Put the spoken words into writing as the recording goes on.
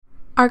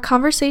Our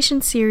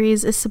conversation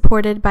series is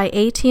supported by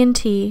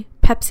AT&T,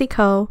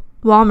 PepsiCo,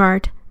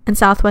 Walmart, and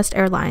Southwest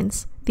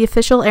Airlines, the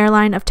official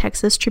airline of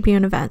Texas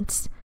Tribune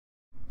events.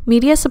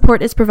 Media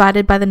support is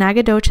provided by the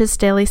Nacogdoches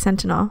Daily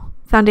Sentinel.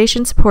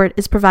 Foundation support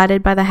is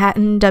provided by the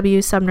Hatton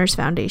W. Sumners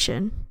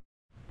Foundation.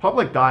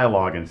 Public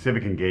dialogue and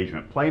civic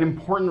engagement play an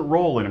important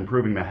role in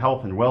improving the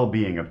health and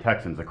well-being of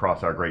Texans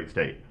across our great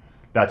state.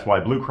 That's why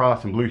Blue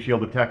Cross and Blue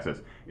Shield of Texas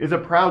is a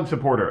proud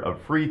supporter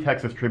of free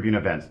Texas Tribune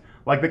events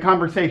like the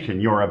conversation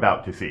you're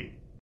about to see.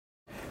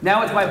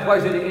 Now it's my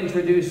pleasure to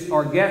introduce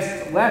our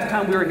guests. Last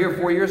time we were here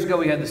 4 years ago,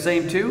 we had the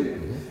same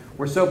two.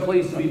 We're so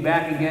pleased to be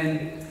back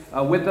again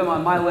with them.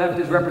 On my left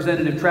is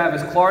Representative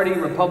Travis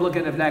Clardy,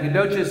 Republican of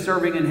Nacogdoches,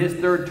 serving in his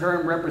third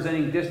term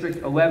representing District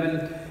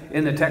 11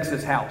 in the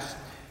Texas House.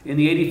 In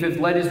the 85th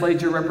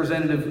Legislature,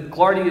 Representative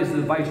Clardy is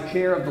the Vice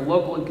Chair of the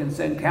Local and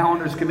Consent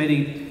Calendars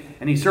Committee,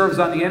 and he serves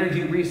on the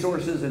Energy,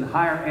 Resources, and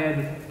Higher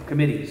Ed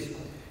Committees.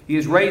 He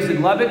is raised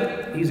in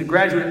Lubbock. He's a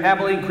graduate of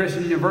Abilene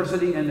Christian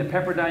University and the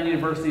Pepperdine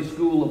University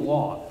School of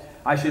Law.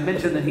 I should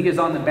mention that he is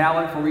on the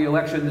ballot for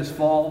re-election this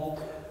fall.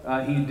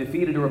 He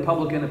defeated a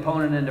Republican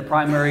opponent in the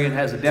primary and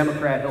has a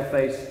Democrat he'll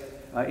face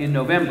in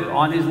November.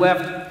 On his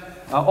left,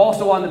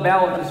 also on the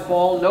ballot this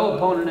fall, no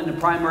opponent in the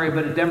primary,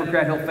 but a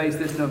Democrat he'll face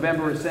this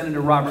November is Senator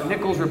Robert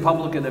Nichols,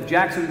 Republican of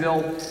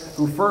Jacksonville,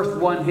 who first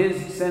won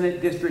his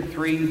Senate District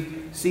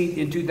 3 seat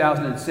in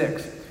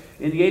 2006.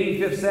 In the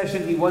 85th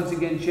session, he once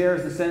again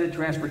chairs the Senate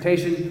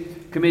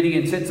Transportation Committee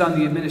and sits on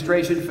the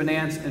Administration,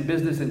 Finance, and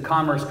Business and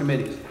Commerce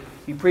Committees.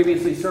 He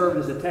previously served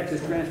as the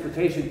Texas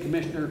Transportation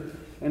Commissioner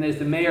and as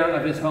the mayor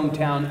of his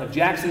hometown of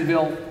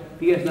Jacksonville.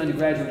 He has an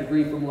undergraduate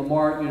degree from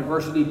Lamar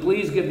University.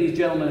 Please give these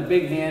gentlemen a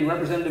big hand.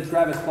 Representative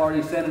Travis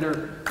Clardy,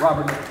 Senator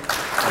Robert Nichols.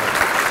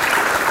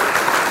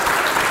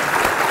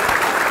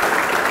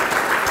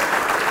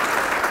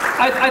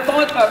 I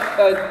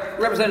thought,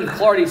 Representative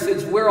Clardy,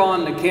 since we're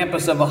on the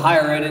campus of a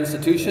higher ed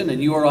institution and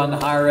you are on the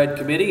higher ed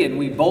committee, and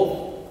we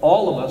both,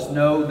 all of us,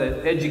 know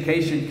that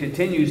education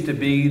continues to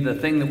be the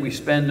thing that we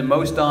spend the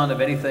most on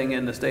of anything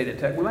in the state of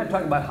Texas. We might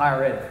talk about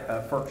higher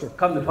ed first.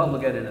 Come to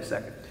public ed in a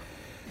second.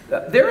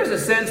 There is a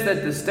sense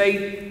that the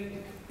state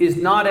is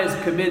not as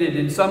committed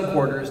in some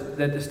quarters,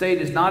 that the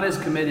state is not as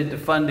committed to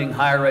funding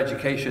higher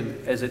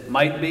education as it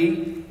might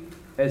be,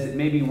 as it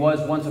maybe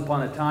was once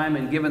upon a time,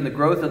 and given the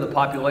growth of the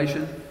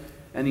population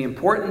and the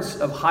importance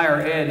of higher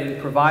ed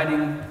in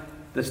providing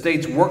the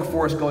state's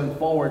workforce going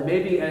forward,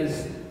 maybe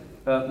as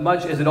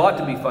much as it ought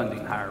to be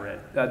funding higher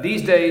ed.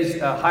 These days,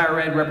 higher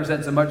ed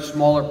represents a much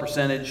smaller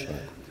percentage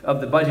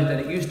of the budget than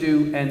it used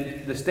to,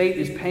 and the state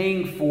is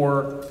paying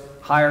for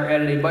higher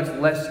ed at a much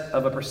less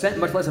of a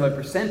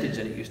percentage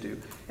than it used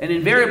to. And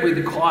invariably,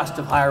 the cost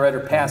of higher ed are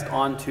passed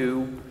on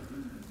to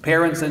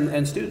parents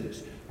and students.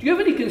 Do you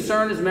have any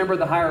concern as a member of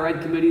the higher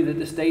ed committee that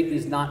the state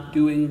is not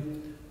doing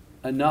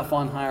enough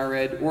on higher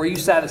ed, or are you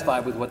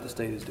satisfied with what the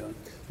state is doing?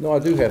 No, I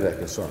do have that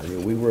concern. You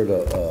know, we were at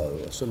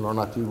a seminar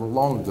not too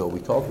long ago. We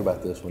talked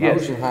about this. When I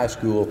was in high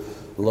school,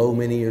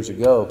 many years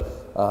ago,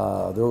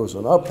 there was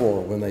an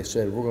uproar when they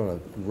said we're going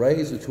to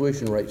raise the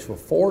tuition rates from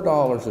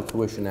 $4 a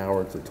tuition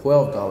hour to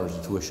 $12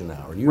 a tuition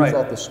hour. And you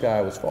thought the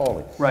sky was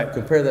falling. Right.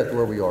 Compare that to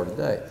where we are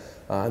today.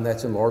 And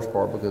that's in large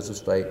part because the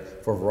state,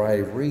 for a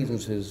variety of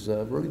reasons, has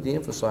really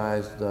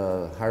de-emphasized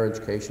higher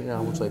education, and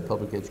I would say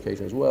public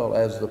education as well,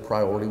 as the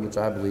priority which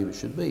I believe it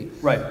should be.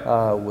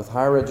 Right. With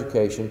higher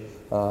education,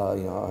 you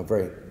know, I'm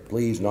very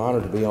pleased and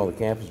honored to be on the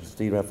campus of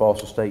Stephen F.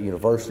 Austin State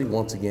University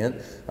once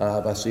again.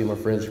 I see my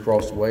friends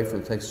across the way from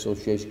the Texas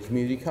Association of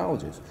Community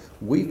Colleges.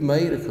 We've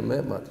made a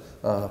commitment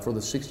for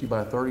the 60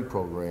 by 30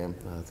 program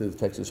through the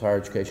Texas Higher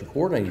Education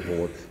Coordinating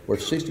Board, where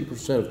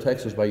 60% of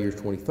Texas by year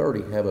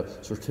 2030 have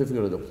a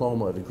certificate, a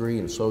diploma, a degree,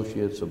 an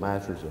associate's, a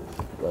master's,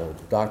 a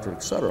doctorate,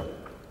 etc.,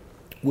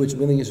 which I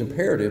think is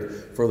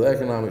imperative for the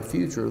economic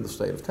future of the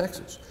state of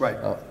Texas. Right.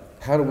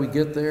 How do we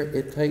get there?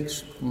 It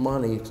takes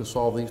money to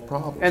solve these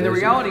problems. And the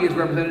reality is,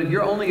 Representative,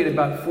 you're only at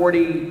about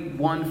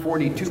 41,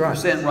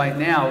 42% right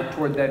now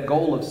toward that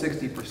goal of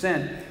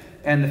 60%.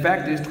 And the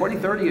fact is,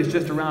 2030 is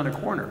just around a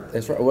corner.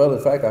 That's right. Well,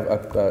 in fact,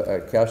 I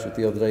couched it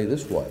the other day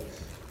this way.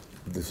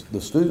 The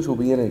students will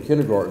be in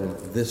kindergarten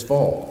this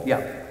fall.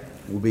 Yeah.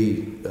 Will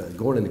be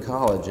going into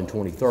college in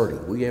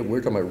 2030. We're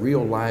talking about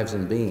real lives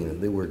and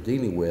being that we're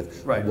dealing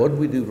with. Right. What do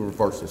we do to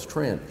reverse this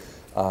trend?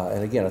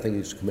 And again, I think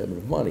it's a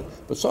commitment of money.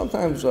 But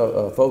sometimes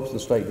folks in the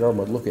state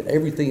government look at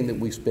everything that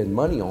we spend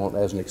money on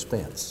as an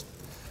expense.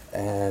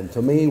 And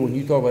to me, when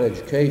you talk about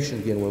education,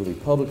 again, whether it be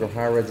public or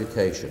higher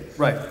education,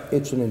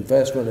 it's an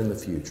investment in the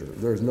future.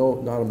 There's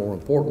not a more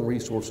important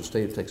resource the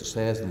state of Texas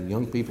has than the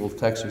young people of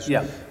Texas,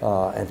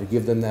 and to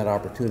give them that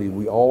opportunity.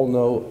 We all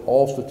know,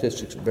 all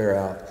statistics bear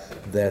out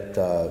that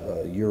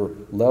your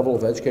level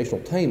of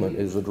educational attainment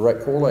is a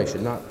direct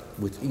correlation, not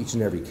with each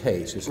and every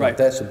case. It's not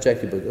that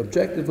subjective, but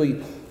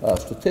objectively,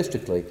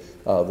 statistically,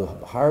 the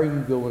higher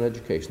you go in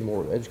education, the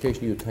more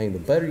education you attain, the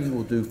better you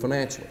will do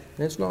financially.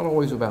 And it's not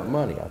always about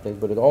money, I think,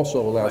 but it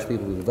also allows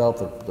people to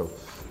develop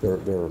their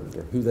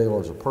who they are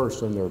as a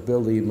person, their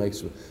ability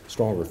makes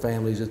stronger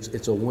families.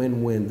 It's a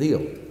win-win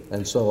deal.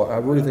 And so I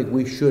really think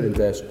we should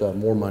invest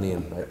more money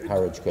in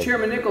higher education.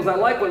 Chairman Nichols, I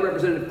like what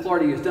Representative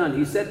Clardy has done.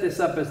 He set this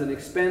up as an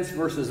expense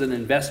versus an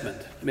investment.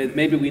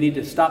 Maybe we need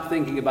to stop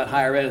thinking about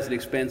higher ed as an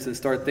expense and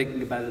start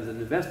thinking about it as an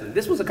investment.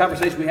 This was a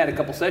conversation we had a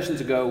couple sessions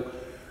ago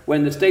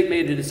when the state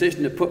made a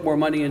decision to put more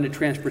money into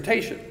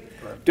transportation.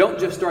 Right. Don't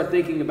just start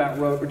thinking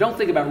about don't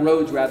think about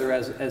roads rather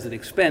as an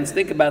expense.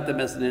 Think about them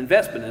as an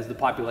investment. As the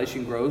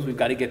population grows, we've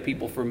got to get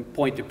people from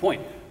point to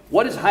point.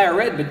 What is higher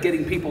ed but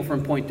getting people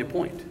from point to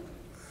point,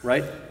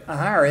 right?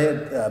 Higher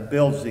ed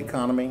builds the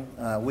economy.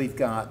 We've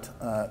got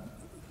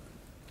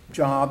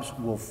jobs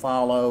will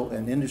follow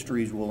and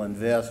industries will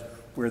invest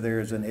where there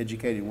is an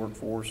educated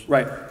workforce.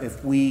 Right.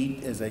 If we,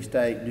 as a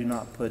state, do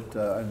not put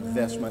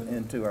investment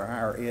into our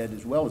higher ed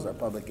as well as our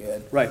public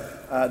ed, right,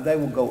 they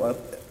will go up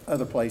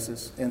other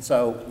places. And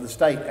so the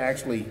state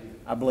actually,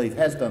 I believe,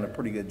 has done a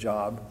pretty good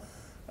job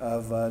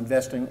of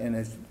investing,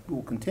 and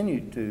will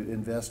continue to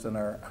invest in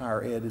our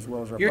higher ed as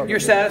well as our public ed. You're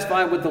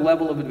satisfied with the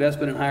level of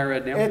investment in higher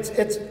ed now?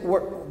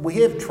 We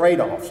have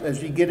trade-offs.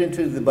 As you get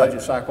into the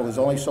budget cycle, there's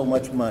only so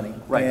much money.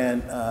 Right.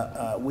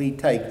 And we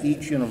take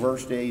each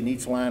university and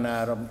each line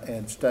item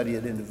and study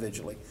it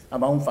individually.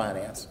 I'm on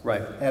finance.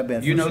 Right. Have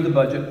been. You know the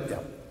budget. Yeah.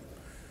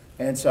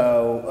 And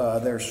so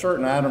there are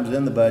certain items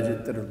in the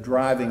budget that are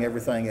driving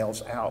everything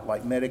else out,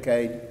 like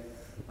Medicaid.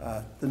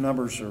 The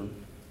numbers are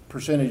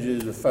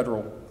percentages of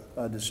federal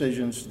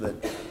decisions that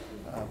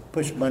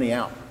push money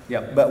out.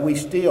 Yep. But we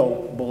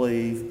still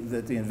believe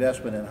that the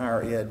investment in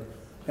higher ed,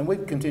 and we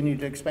continue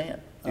to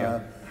expand.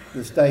 Yeah.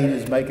 The state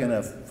is making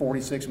a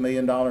 $46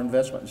 million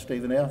investment in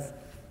Stephen F.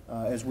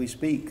 As we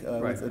speak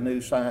with the new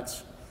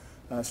science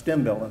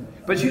STEM building.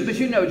 But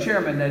you know,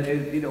 Chairman, that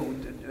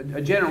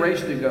a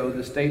generation ago,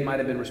 the state might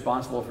have been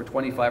responsible for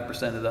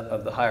 25%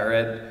 of the higher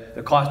ed,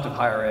 the cost of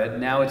higher ed.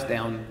 Now it's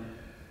down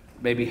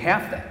maybe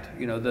half that.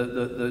 You know,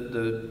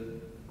 the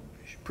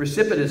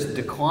precipitous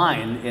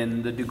decline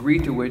in the degree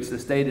to which the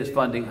state is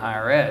funding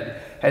higher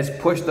ed has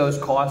pushed those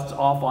costs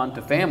off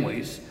onto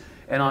families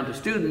and onto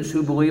students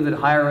who believe that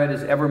higher ed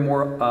is ever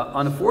more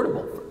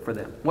unaffordable for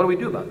them. What do we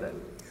do about that?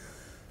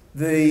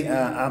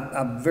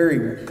 I'm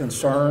very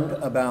concerned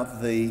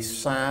about the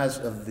size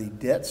of the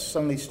debts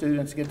some of these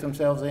students get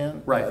themselves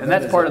in. Right, and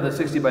that's part of the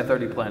 60 by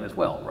 30 plan as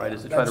well, right,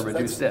 is to try to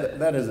reduce debt.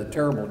 That is a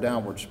terrible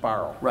downward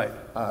spiral. Right.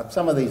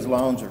 Some of these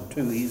loans are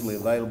too easily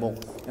available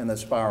and they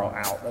spiral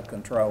out of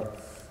control.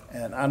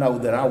 And I know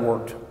that I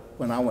worked,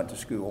 when I went to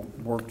school,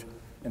 worked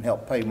and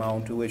helped pay my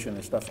own tuition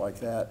and stuff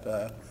like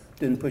that.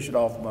 Didn't push it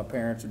off of my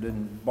parents and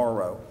didn't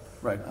borrow.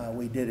 Right.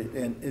 We did it,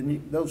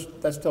 and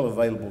that's still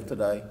available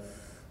today.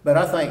 But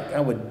I think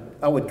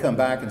I would come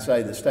back and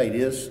say the state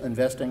is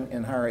investing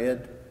in higher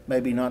ed,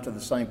 maybe not to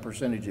the same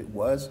percentage it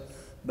was,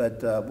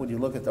 but when you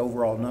look at the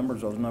overall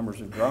numbers, those numbers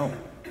have grown.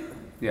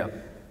 Yeah.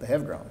 They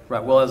have grown.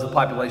 Right, well, as the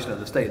population of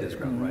the state has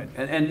grown, right?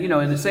 And you know,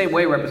 in the same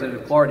way,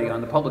 Representative Clardy,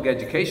 on the public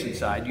education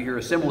side, you hear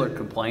a similar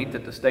complaint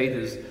that the state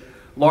has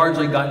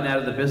largely gotten out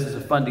of the business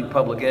of funding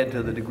public ed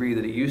to the degree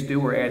that it used to.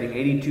 We're adding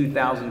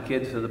 82,000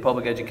 kids to the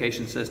public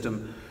education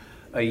system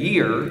a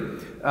year,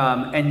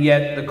 and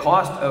yet the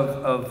cost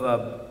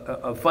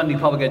of funding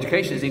public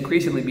education is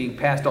increasingly being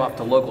passed off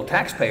to local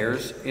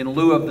taxpayers in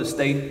lieu of the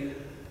state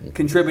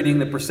contributing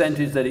the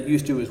percentage that it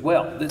used to as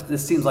well.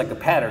 This seems like a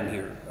pattern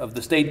here of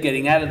the state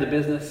getting out of the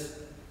business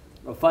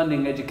of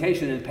funding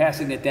education and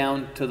passing it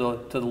down to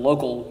the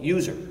local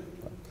user.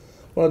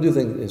 Well, I do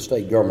think in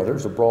state government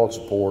there's a broad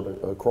support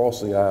across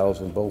the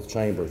aisles in both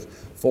chambers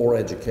for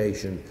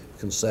education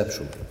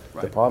conceptually.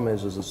 Right. The problem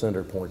is, as the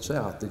senator points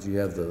out, that you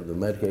have the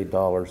Medicaid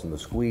dollars and the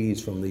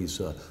squeeze from these.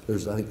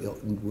 There's, I think,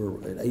 we're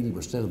at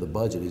 80% of the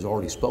budget is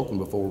already spoken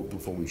before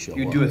we show up.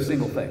 You do a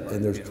single thing, right?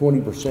 And there's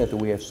 20% that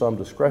we have some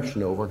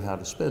discretion over and how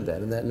to spend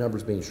that, and that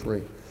number's being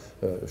shrunk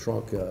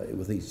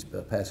with each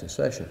passing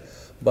session.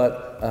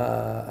 But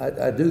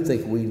I do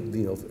think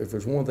if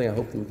there's one thing I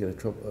hope that we can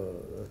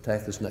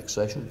attack this next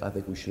session, I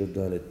think we should have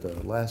done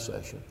it last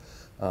session.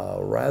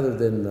 Rather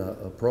than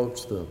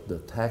approach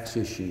the tax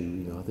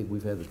issue, I think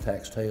we've had the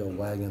tax tail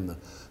wagging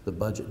the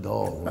budget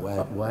dog,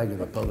 wagging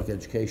the public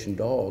education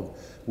dog.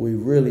 We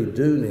really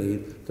do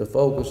need to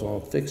focus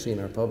on fixing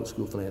our public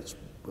school finance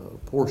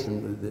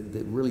portion.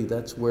 That really,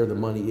 that's where the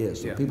money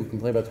is. So yeah. People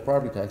complain about the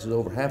property taxes.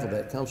 Over half of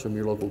that comes from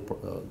your local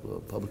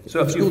public.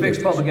 So if you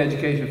fix public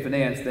education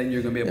finance, then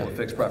you're going to be able to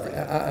fix property.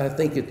 I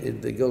think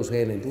it goes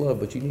hand in glove,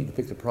 but you need to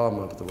pick the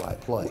problem up at the right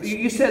place.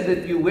 You said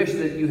that you wish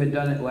that you had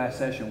done it last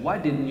session. Why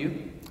didn't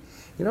you?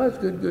 It's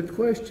a good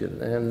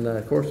question. And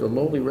of course, a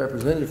lowly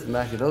representative from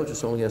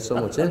Nacogdoches only has so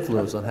much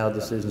influence on how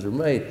decisions are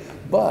made.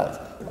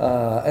 But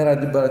I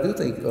do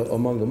think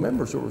among the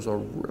members there was a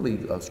really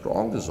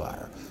strong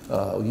desire.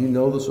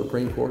 The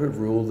Supreme Court had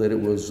ruled that it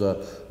was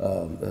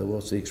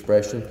what's the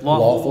expression?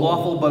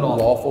 Lawful but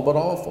awful. Lawful but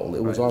awful.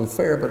 It was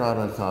unfair but not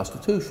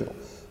unconstitutional.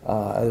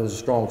 It was a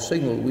strong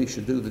signal that we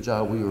should do the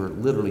job we were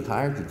literally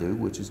hired to do,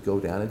 which is go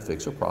down and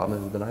fix a problem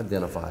that has been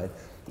identified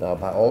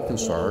by all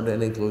concerned,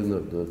 and including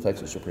the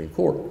Texas Supreme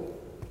Court.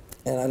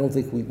 And I don't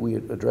think we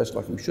addressed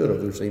like we should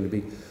have. There seemed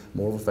to be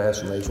more of a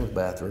fascination with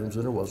bathrooms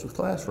than there was with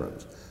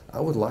classrooms. I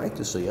would like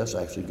to see us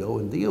actually go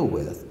and deal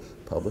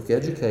with public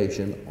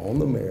education on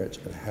the merits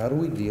and how do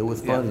we deal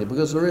with funding.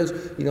 Because there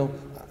is, you know,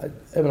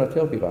 Evan, I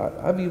tell people,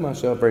 I view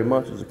myself very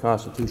much as a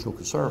constitutional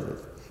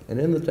conservative. And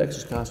in the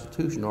Texas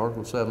Constitution,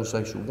 Article 7,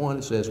 Section 1,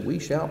 it says, we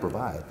shall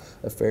provide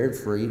a fair and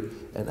free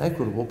and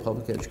equitable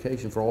public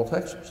education for all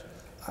Texans.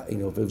 You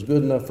know, if it was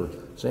good enough for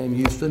Sam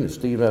Houston and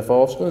Steve F.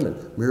 Austin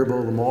and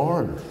Mirabel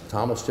Lamar and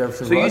Thomas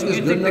Jefferson Rusk, it's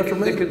good enough for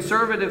me. The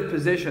conservative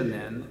position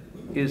then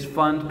is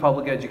fund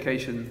public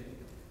education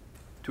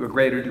to a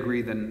greater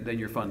degree than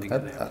you're funding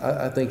it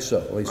now. I think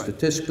so. I mean,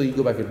 statistically, you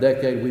go back a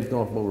decade, we've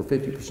gone from over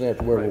 50%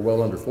 to where we're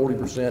well under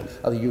 40%.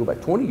 I think you go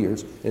back 20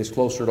 years, and it's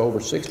closer to over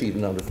 60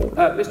 than under 40.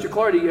 Mr.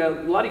 Clardy,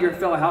 a lot of your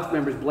fellow House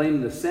members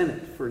blame the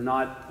Senate for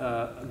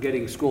not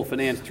getting school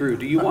finance through.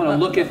 Do you want to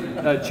look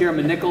at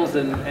Chairman Nichols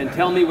and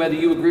tell me whether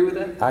you agree with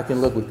that? I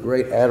can look with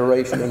great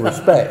adoration and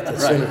respect at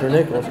Senator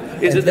Nichols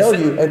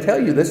and tell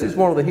you this is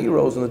one of the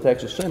heroes in the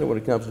Texas Senate when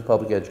it comes to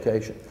public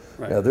education.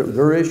 Now,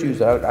 there are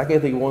issues, I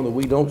can't think of one that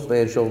we don't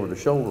stand shoulder to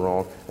shoulder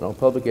on, and on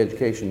public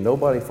education,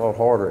 nobody fought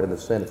harder in the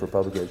Senate for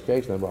public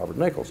education than Robert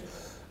Nichols.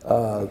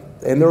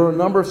 And there are a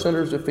number of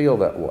senators that feel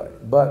that way.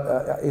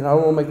 But, you know, I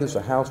don't want to make this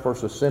a House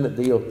versus Senate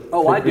deal.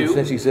 Oh, I do.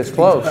 Since he's this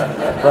close.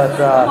 But,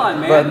 come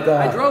on, man.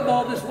 I drove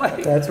all this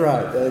way. That's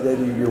right.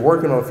 You're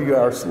working on a few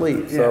hours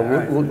sleep, so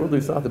we'll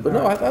do something. But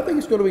no, I think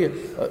it's going to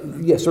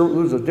be, yes, there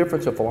was a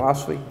difference of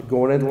philosophy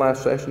going into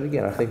last session.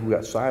 Again, I think we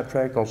got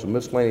sidetracked on some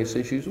miscellaneous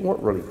issues that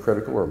weren't really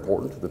critical or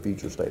important to the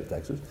future state of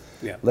Texas.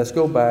 Yeah. Let's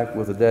go back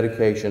with a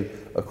dedication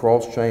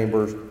across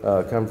chambers,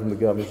 coming from the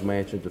governor's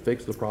mansion to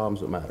fix the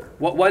problems that matter.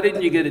 Why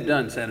didn't you get it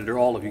done, Senator,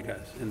 all of you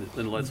guys in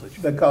the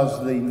legislature?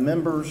 Because the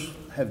members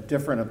have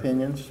different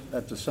opinions.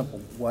 That's a simple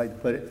way to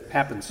put it.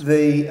 Happens. And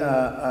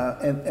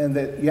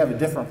that you have a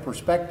different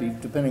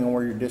perspective depending on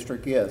where your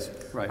district is.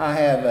 Right. I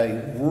have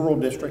a rural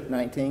district,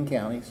 19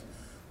 counties.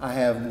 I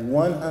have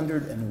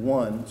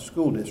 101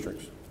 school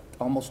districts.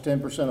 Almost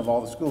 10% of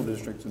all the school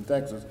districts in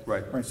Texas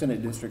are in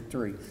Senate District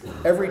 3.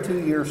 Every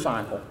 2-year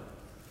cycle,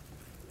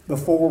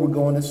 before we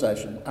go into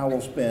session, I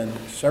will spend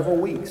several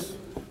weeks,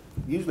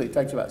 usually it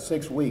takes about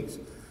 6 weeks,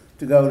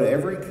 to go to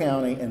every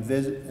county and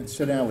visit and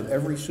sit down with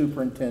every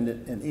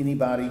superintendent and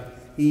anybody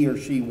he or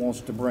she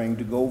wants to bring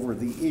to go over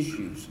the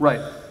issues.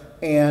 Right.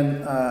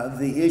 And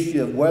the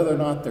issue of whether or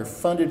not they're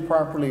funded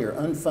properly or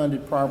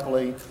unfunded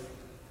properly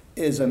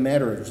is a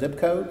matter of zip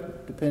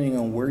code, depending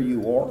on where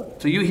you are.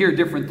 So you hear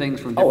different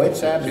things from different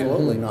it's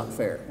absolutely not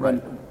fair.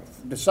 Right.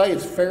 To say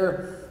it's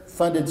fair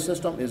funded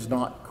system is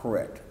not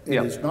correct.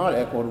 It is not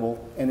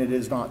equitable, and it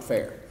is not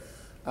fair.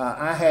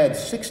 I had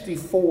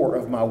 64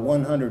 of my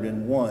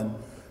 101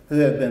 who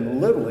have been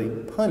literally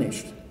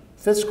punished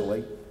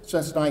fiscally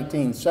since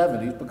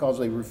 1970s because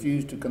they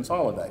refused to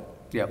consolidate.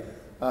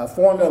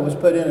 Formula was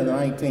put in the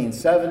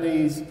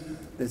 1970s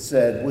that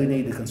said we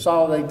need to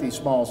consolidate these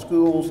small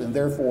schools, and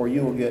therefore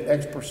you will get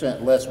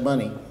X% less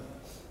money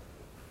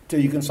till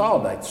you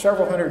consolidate.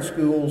 Several hundred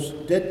schools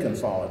did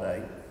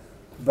consolidate,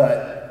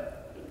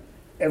 but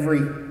every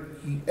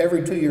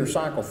 2-year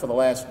cycle for the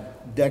last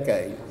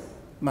decade,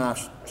 my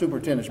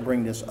superintendents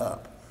bring this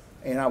up.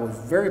 And I was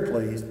very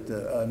pleased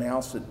to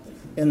announce that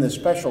in the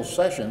special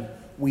session,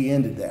 we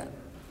ended that.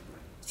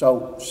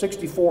 So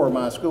 64 of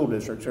my school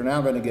districts are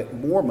now going to get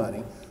more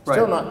money.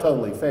 Still not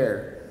totally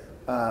fair,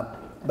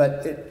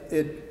 but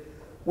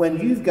when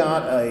you've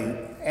got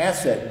a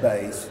asset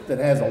base that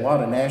has a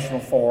lot of national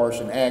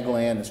forests and ag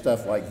land and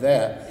stuff like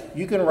that,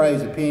 you can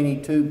raise a penny,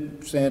 2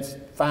 cents,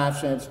 5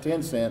 cents,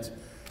 10 cents,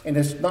 and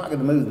it's not going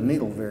to move the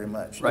needle very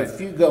much.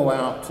 If you go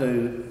out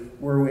to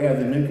where we have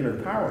the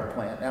nuclear power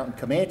plant out in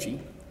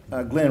Comanche,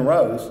 Glen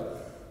Rose,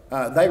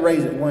 they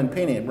raise it 1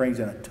 penny, it brings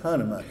in a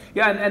ton of money.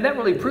 Yeah, and that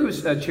really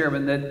proves,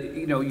 Chairman, that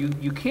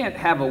you can't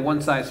have a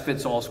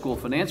one-size-fits-all school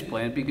finance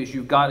plan because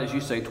you've got, as you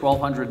say,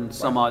 1,200 and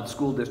some odd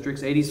school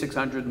districts,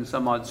 8,600 and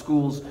some odd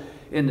schools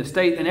in the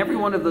state, and every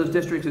one of those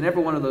districts and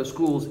every one of those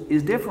schools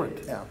is different.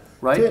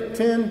 Right?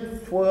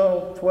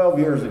 12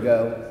 years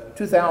ago,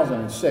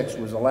 2006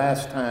 was the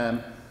last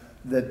time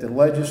that the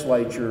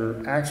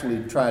legislature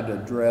actually tried to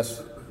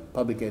address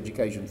public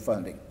education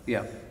funding.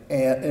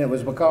 And it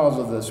was because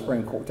of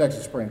the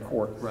Texas Supreme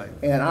Court.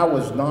 And I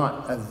was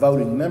not a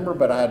voting member,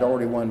 but I had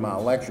already won my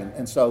election.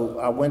 And so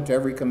I went to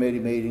every committee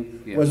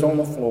meeting, was on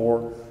the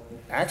floor,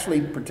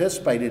 actually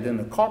participated in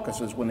the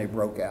caucuses when they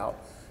broke out.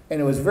 And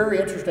it was a very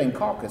interesting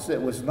caucus.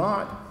 It was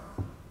not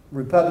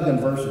Republican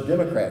versus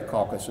Democrat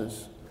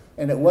caucuses,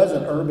 and it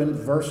wasn't urban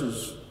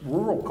versus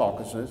rural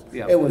caucuses.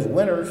 It was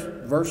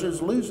winners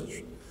versus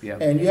losers.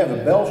 And you have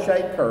a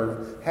bell-shaped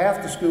curve.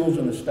 Half the schools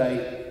in the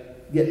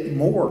state get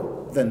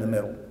more than the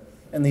middle,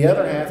 and the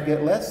other half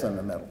get less than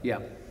the middle.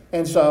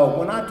 And so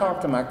when I talk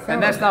to my county...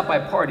 And that's not by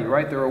party,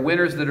 right? There are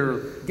winners that are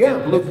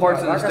in blue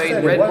parts of the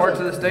state, red parts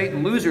of the state,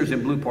 and losers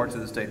in blue parts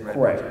of the state, red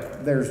parts.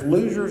 Correct. There's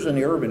losers in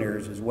the urban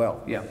areas as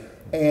well.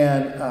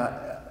 And,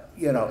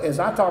 as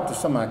I talk to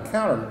some of my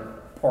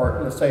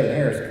counterpart, let's say in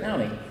Harris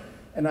County,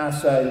 and I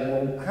say,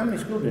 well, how many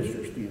school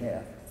districts do you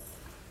have?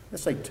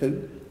 Let's say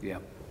 2.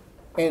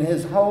 And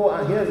his or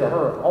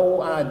her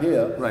whole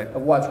idea Right.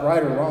 of what's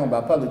right or wrong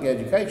about public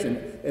education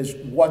is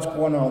what's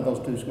going on in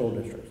those two school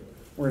districts.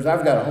 Whereas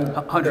I've got a whole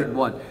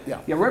 101. Yeah.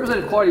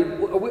 Representative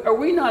Clardy, are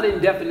we not in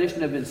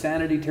definition of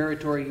insanity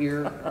territory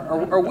here?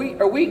 Are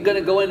we going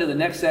to go into the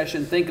next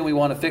session thinking we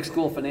want to fix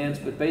school finance,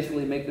 but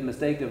basically make the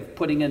mistake of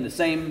putting in the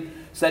same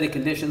set of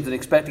conditions and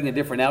expecting a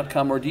different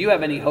outcome? Or do you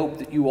have any hope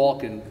that you all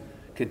can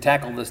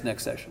tackle this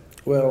next session?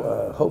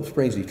 Well, hope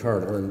springs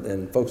eternal,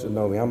 and folks that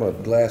know me, I'm a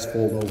glass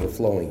full and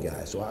overflowing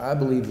guy. So I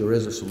believe there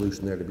is a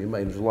solution there to be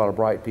made. There's a lot of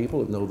bright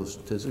people that know the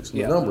statistics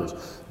and the numbers.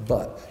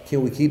 But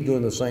can we keep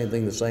doing the same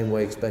thing the same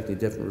way, expecting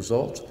different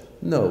results?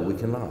 No, we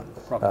cannot.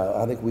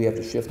 I think we have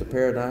to shift the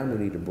paradigm.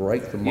 We need to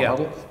break the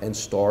model and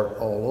start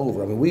all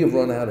over. I mean, we have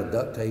run out of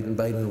duct tape and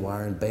baling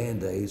wire and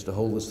Band-Aids to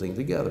hold this thing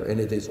together, and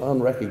it is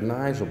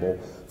unrecognizable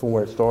from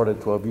where it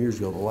started 12 years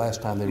ago, the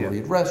last time they really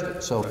addressed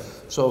it.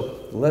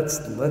 So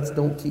let's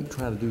don't keep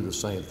trying to do the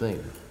same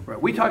thing.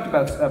 Right. We talked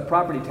about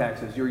property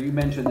taxes. You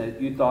mentioned that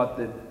you thought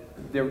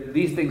that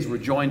these things were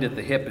joined at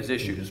the hip as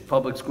issues: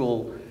 public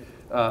school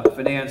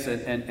finance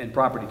and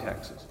property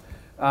taxes.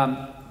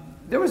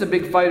 There was a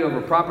big fight over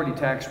property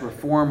tax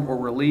reform or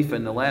relief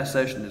in the last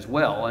session as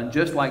well, and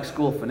just like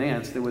school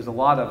finance, there was a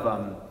lot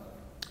of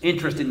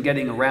interest in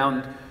getting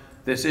around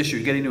this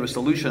issue, getting to a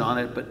solution on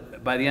it,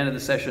 but by the end of the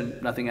session,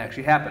 nothing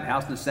actually happened.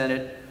 House and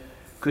Senate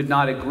could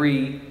not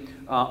agree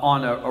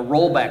on a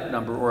rollback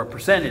number, or a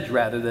percentage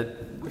rather,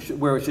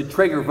 where it should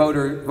trigger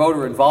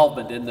voter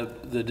involvement in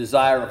the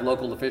desire of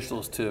local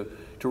officials to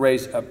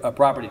raise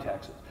property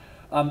taxes.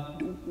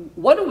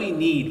 What do we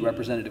need,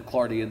 Representative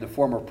Clardy, in the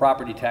form of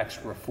property tax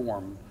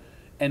reform?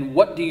 And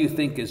what do you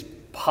think is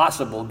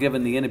possible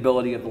given the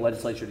inability of the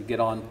legislature to get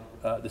on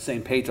the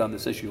same page on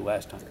this issue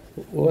last time?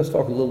 Well, let's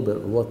talk a little bit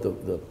about what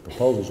the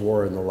proposals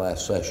were in the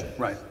last session.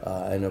 Right.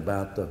 And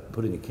about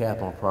putting a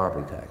cap on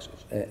property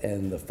taxes.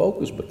 And the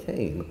focus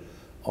became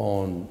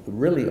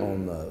really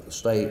on the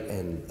state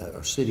and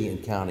or city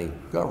and county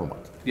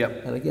government.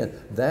 Yep. And again,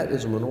 that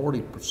is a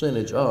minority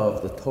percentage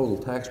of the total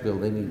tax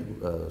bill any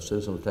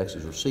citizen of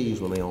Texas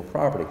receives when they own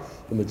property.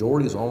 The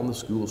majority is on the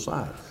school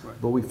side.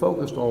 Right. But we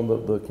focused on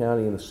the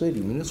county and the city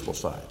municipal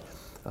side.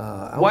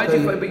 But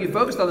you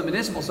focused on the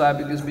municipal side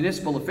because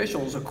municipal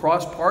officials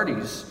across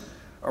parties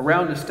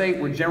around the state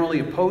were generally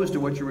opposed to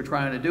what you were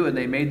trying to do, and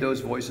they made those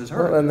voices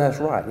heard. Well, and that's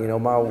right. You know,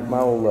 my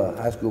old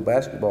high school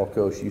basketball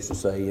coach used to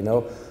say, you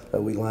know,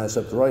 we line us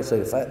up to the right, say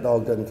the fat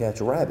dog doesn't catch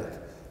a rabbit.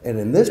 And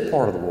in this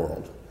part of the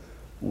world,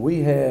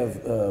 we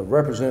have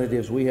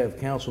representatives, we have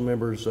council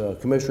members,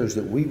 commissioners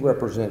that we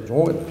represent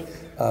jointly.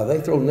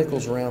 They throw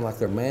Nichols around like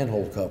they're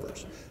manhole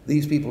covers.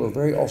 These people are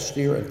very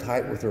austere and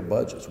tight with their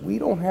budgets. We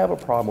don't have a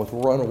problem with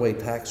runaway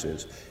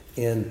taxes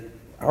in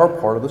our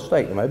part of the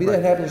state. Now, maybe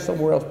that happens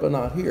somewhere else, but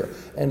not here.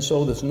 And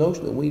so this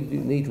notion that we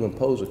need to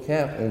impose a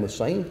cap on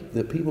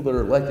the people that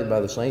are elected by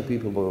the same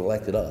people that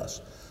elected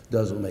us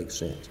doesn't make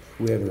sense.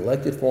 We have an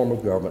elected form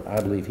of government. I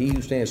believe he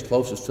who stands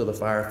closest to the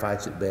fire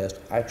fights it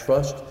best. I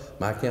trust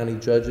my county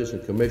judges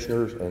and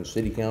commissioners and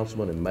city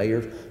councilmen and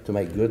mayors to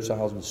make good,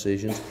 solid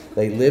decisions.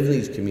 They live in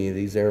these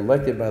communities. They're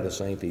elected by the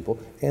same people,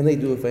 and they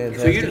do a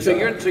fantastic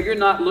job. So you're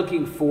not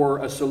looking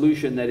for a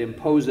solution that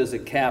imposes a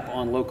cap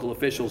on local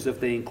officials if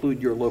they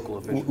include your local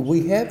officials?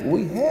 We have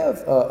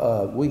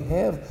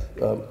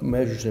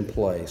measures in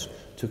place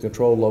to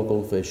control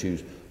local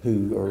officials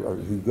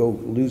who go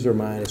lose their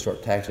mind and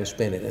start taxing and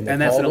spending, and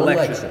that's an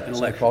election.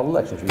 They're called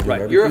elections.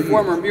 Right. You're a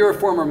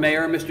former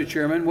mayor, Mr.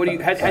 Chairman.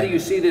 How do you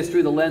see this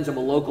through the lens of a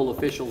local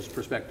official's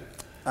perspective?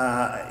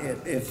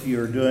 If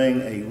you're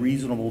doing a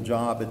reasonable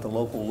job at the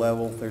local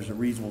level, there's a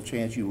reasonable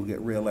chance you will get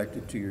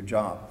reelected to your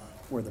job.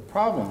 Where the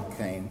problem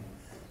came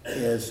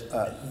is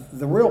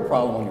the real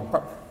problem.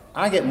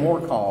 I get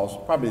more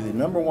calls. Probably the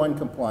number one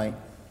complaint,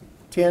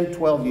 10,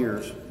 12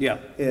 years. Yeah.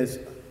 Is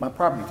my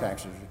property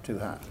taxes are too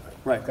high.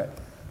 Right. Okay.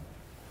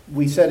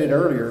 We said it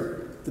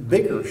earlier, the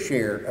bigger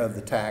share of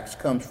the tax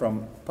comes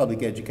from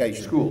public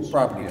education. Schools.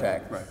 Property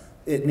tax. Right.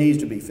 It needs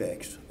to be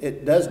fixed.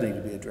 It does need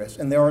to be addressed.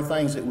 And there are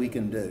things that we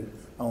can do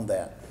on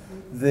that.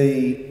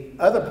 The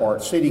other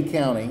part, city,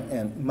 county,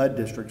 and mud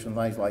districts and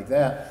things like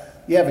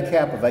that, you have a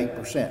cap of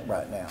 8%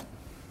 right now.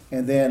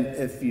 And then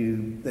if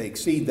they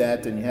exceed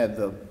that, then you have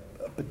the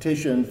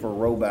petition for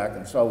rollback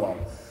and so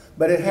on.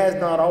 But it has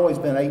not always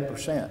been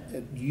 8%.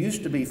 It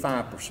used to be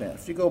 5%.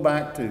 If you go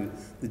back to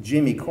the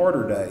Jimmy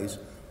Carter days,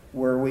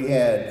 where we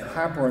had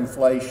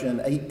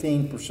hyperinflation,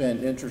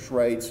 18% interest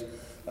rates,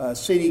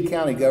 city,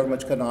 county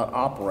governments could not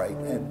operate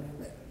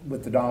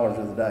with the dollars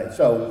of the day.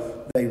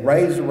 So they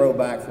raised the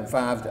rollback from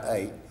 5 to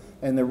 8.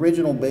 And the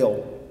original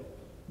bill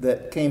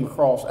that came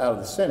across out of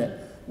the Senate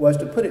was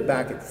to put it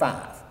back at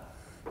 5.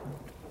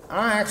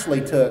 I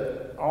actually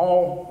took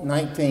all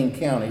 19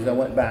 counties. I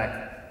went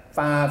back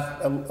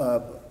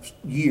 5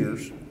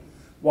 years.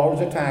 What was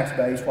the tax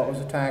base? What was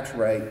the tax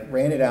rate?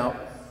 Ran it out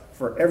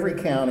for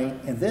every county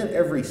and then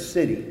every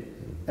city.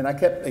 And I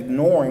kept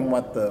ignoring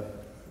what the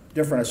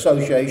different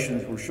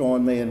associations were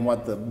showing me and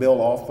what the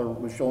bill author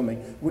was showing me.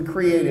 We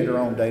created our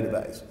own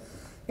database.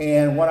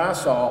 And what I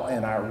saw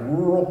in our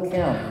rural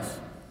counties,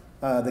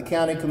 the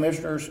county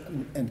commissioners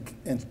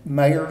and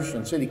mayors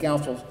and city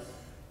councils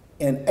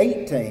in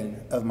 18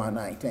 of my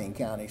 19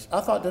 counties, I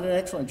thought did an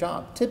excellent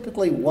job.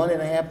 Typically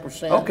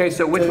 1.5%. Okay,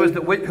 so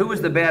who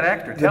was the bad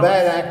actor? The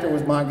bad actor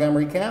was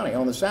Montgomery County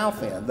on the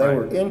south end. They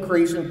were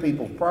increasing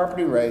people's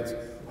property rates,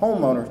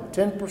 homeowners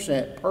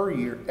 10% per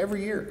year,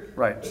 every year.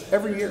 Right.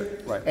 Every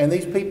year. Right. And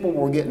these people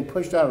were getting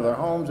pushed out of their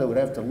homes. They would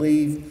have to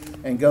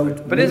leave and go.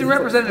 But isn't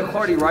Representative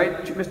Clardy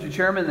right, Mr.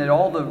 Chairman, that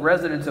all the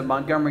residents of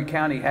Montgomery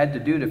County had to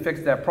do to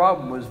fix that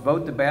problem was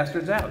vote the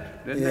bastards out?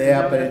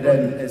 Yeah, but it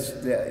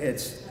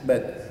doesn't.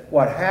 But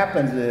what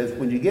happens is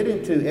when you get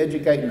into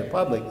educating the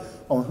public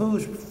on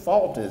whose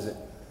fault is it,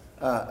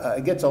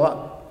 it gets a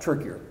lot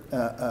trickier.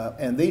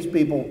 And these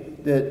people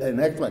did an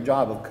excellent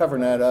job of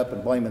covering that up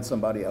and blaming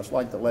somebody else,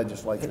 like the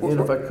legislature. And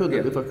if I could,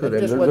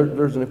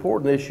 there's an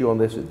important issue on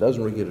this that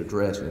doesn't really get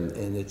addressed,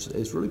 and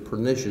it's really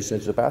pernicious, and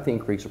it's about the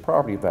increase of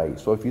property value.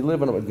 So if you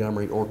live in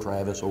Montgomery or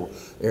Travis or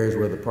areas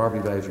where the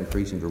property values are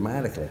increasing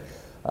dramatically,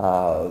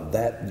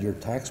 that your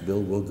tax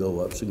bill will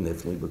go up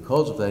significantly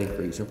because of that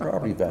increase in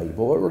property value.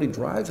 But what really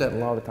drives that a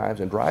lot of times,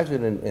 and drives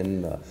it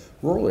in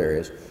rural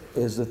areas,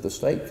 is that the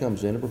state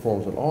comes in and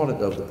performs an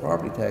audit of the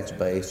property tax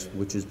base,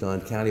 which is done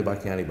county by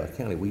county by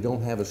county. We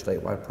don't have a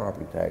statewide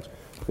property tax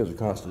because of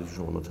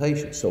constitutional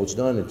limitations. So it's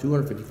done in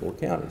 254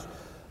 counties.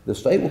 The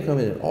state will come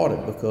in and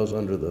audit because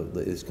under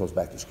this comes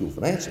back to school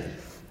financing.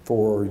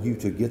 For you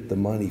to get the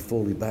money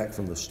fully back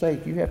from the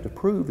state, you have to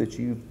prove that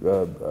you've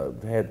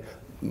had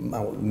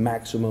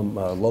maximum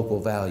local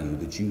value,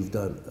 that you've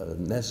done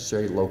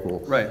necessary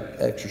local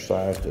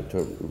exercise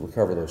to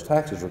recover those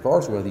taxes,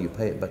 regardless of whether you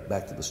pay it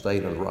back to the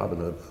state under Robin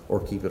Hood or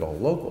keep it all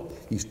local.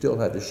 You still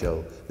have to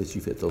show that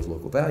you've hit those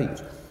local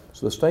values.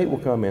 So the state will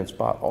come in,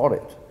 spot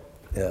audit,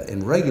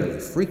 and regularly,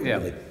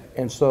 frequently.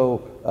 And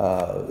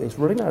so it's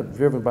really not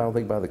driven by, I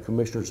think, by the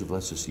commissioners of,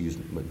 let's just use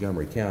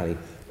Montgomery County,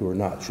 who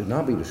should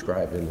not be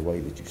described in the way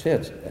that you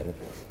said.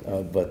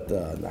 But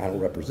I don't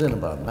represent them,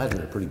 but I imagine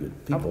they're pretty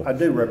good people. I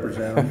do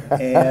represent them.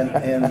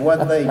 and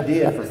what they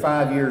did for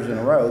 5 years in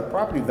a row,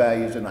 property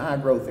values in the high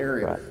growth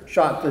area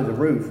shot through the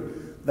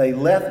roof. They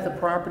left the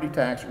property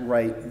tax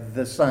rate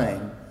the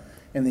same.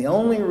 And the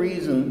only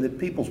reason that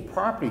people's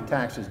property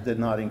taxes did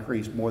not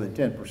increase more than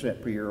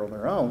 10% per year on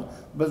their own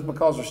was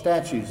because of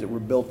statutes that were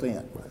built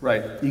in.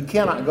 Right. You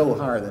cannot go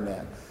higher than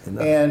that.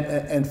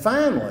 And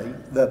finally,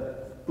 the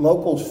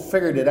locals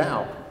figured it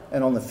out.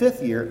 And on the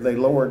 5th year, they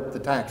lowered the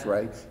tax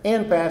rate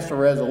and passed a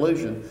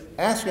resolution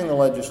asking the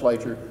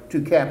legislature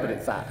to cap it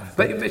at 5.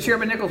 But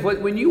Chairman Nichols,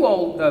 when you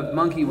all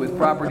monkey with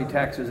property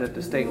taxes at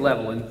the state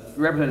level, and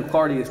Representative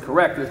Clardy is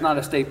correct, there's not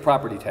a state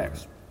property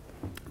tax,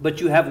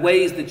 but you have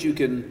ways that you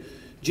can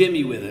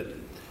jimmy with it.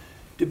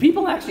 Do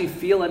people actually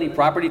feel any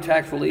property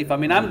tax relief? I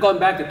mean, I'm going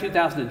back to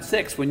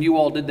 2006 when you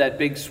all did that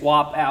big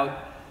swap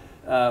out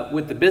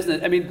with the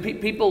business. I mean,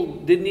 people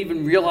didn't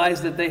even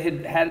realize that they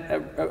had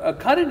a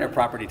cut in their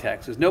property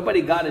taxes.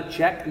 Nobody got a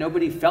check.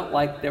 Nobody felt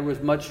like there was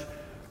much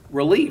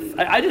relief.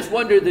 I just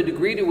wonder the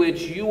degree to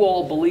which you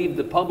all believe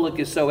the public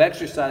is so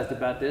exercised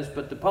about this,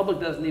 but the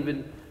public doesn't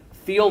even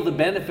feel the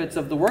benefits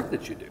of the work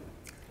that you do.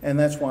 And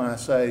that's why I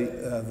say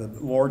the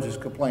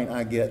largest complaint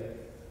I get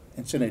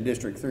in Senate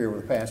District 3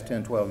 over the past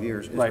 10, 12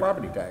 years is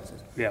property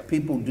taxes.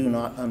 People do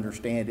not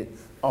understand it.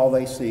 All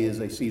they see is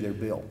they see their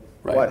bill.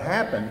 What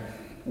happened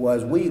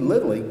was we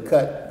literally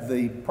cut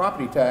the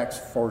property tax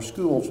for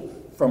schools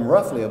from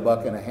roughly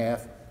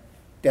 $1.50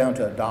 down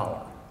to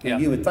 $1.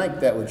 And you would think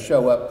that would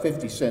show up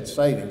 50-cent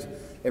savings.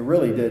 It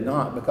really did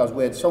not, because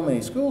we had so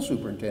many school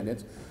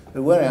superintendents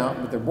who went out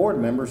with their board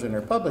members and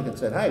their public and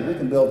said, hey, we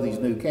can build these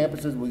new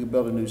campuses, we can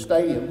build a new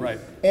stadium,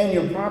 and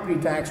your property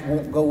tax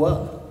won't go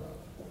up.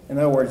 In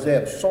other words, they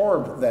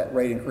absorbed that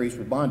rate increase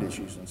with bond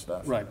issues and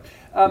stuff. Right.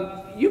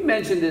 You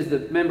mentioned as the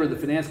member of the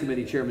Finance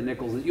Committee, Chairman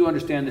Nichols, that you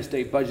understand the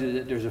state budget,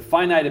 that there's a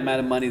finite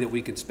amount of money that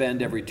we could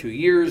spend every 2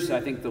 years.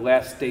 I think the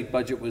last state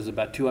budget was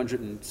about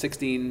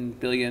 $216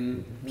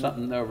 billion,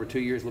 something over 2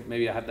 years.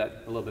 Maybe I have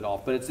that a little bit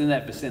off, but it's in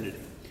that vicinity.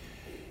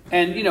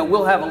 And, you know,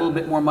 we'll have a little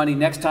bit more money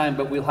next time,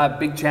 but we'll have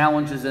big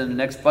challenges in the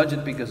next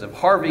budget because of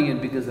Harvey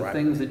and because of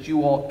things that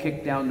you all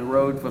kicked down the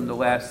road from the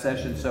last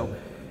session. So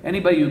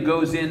anybody who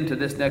goes into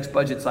this next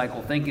budget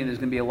cycle thinking there's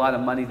going to be a lot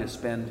of money to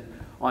spend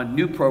on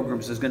new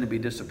programs is going to be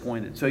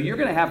disappointed. So you're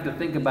going to have to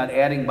think about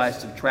adding by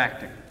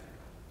subtracting.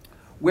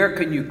 Where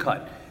can you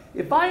cut?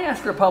 If I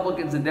ask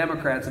Republicans and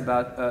Democrats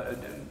about,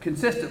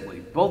 consistently,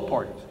 both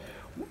parties,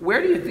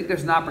 where do you think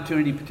there's an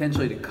opportunity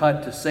potentially to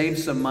cut to save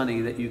some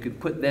money that you could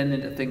put then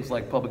into things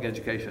like public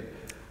education?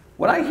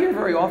 What I hear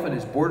very often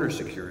is border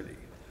security.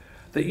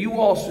 That you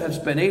all have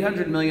spent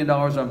 $800 million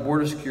on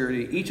border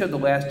security each of the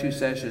last 2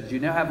 sessions. You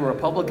now have a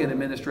Republican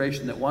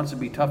administration that wants to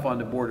be tough on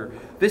the border.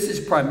 This is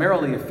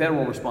primarily a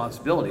federal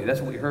responsibility.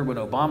 That's what we heard when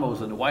Obama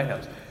was in the White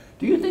House.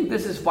 Do you think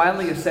this is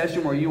finally a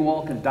session where you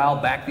all can dial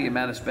back the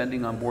amount of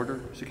spending on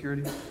border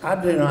security?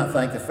 I do not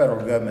think the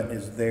federal government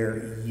is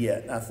there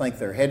yet. I think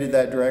they're headed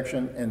that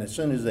direction, and as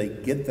soon as they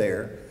get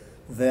there,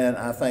 then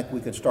I think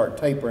we could start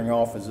tapering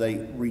off as they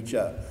reach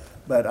up.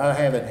 But I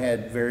haven't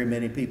had very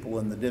many people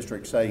in the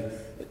district say,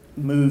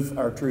 move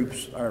our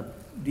troops, our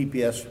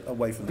DPS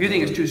away from the You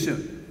think border. it's too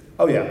soon?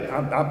 Oh,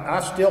 yeah. I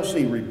still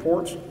see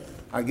reports.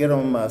 I get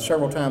them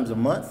several times a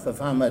month of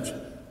how much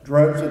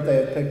drugs that they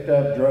have picked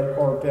up, drug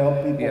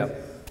cartel people.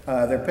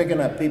 Yeah. They're picking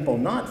up people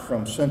not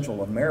from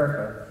Central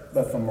America,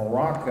 but from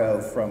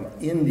Morocco, from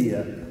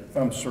India,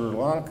 from Sri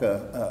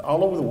Lanka,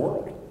 all over the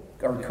world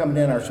are coming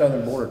in our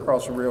southern border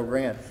across the Rio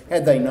Grande.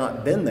 Had they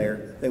not been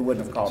there, they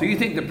wouldn't have caught So them. you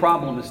think the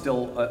problem is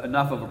still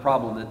enough of a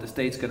problem that the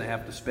state's going to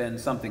have to spend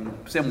something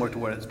similar to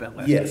what it spent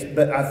last year? Yes,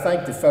 but I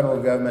think the federal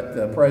government,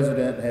 the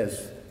president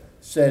has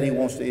said he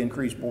wants to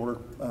increase border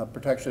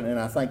protection, and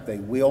I think they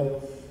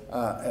will.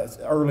 As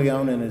early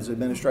on in his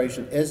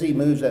administration, as he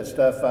moves that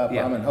stuff up,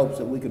 Yeah. I'm in hopes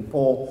that we can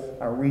pull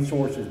our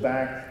resources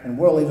back, and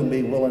we'll even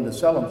be willing to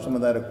sell them some of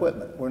that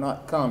equipment. We're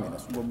not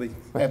communists. We'll be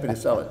happy to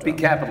sell it to Be them.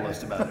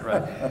 capitalist about it,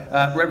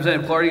 right?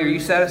 Representative Clardy, are you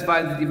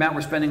satisfied that the amount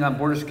we're spending on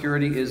border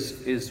security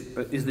is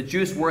the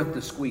juice worth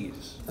the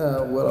squeeze?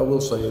 Well, I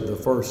will say the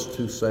first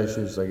two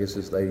sessions, I guess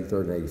it's the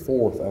 83rd and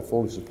 84th, I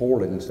fully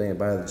supported and stand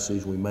by the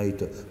decision we made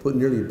to put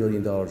nearly $1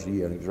 billion a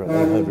year, I think it's around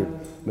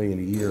 $800 million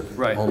a year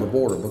Right. on the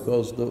border,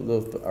 because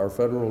our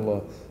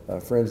federal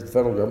friends of the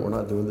federal government were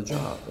not doing the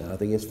job. And I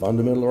think it's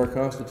fundamental to our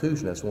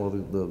Constitution. That's one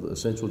of the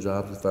essential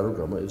jobs of the federal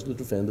government is to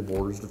defend the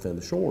borders, defend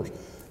the shores.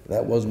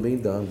 That wasn't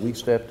being done. We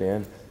stepped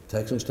in.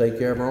 Texans take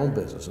care of our own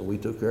business, and we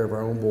took care of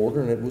our own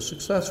border, and it was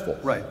successful.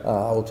 Right.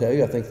 I will tell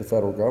you, I think the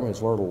federal government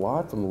has learned a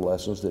lot from the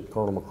lessons that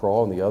Colonel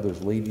McCraw and the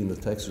others leading the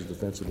Texas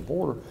defense of the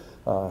border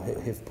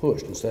have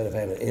pushed. Instead of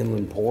having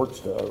inland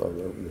ports or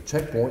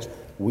checkpoints,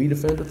 we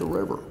defended the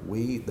river.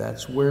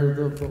 That's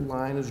where the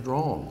line is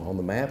drawn on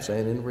the maps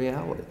and in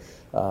reality.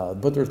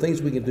 But there are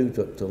things we can do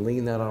to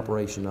lean that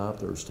operation up.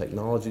 There's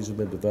technologies that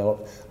have been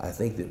developed. I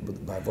think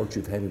that by virtue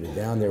of having been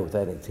down there with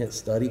that intense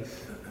study,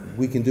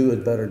 we can do a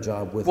better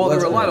job with. Well, there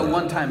less were a lot of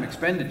money. one-time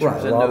expenditures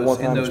Right, a lot of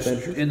one-time in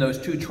expenditures. those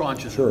two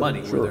tranches of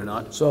money, were there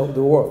not? So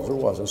there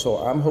was. And so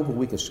I'm hoping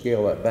we can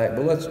scale that back.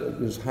 But let's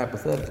just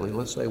hypothetically,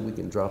 let's say we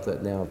can drop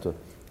that down to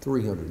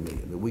 $300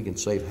 million, that we can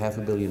save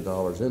 $500 million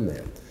in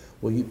there.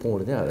 Well, you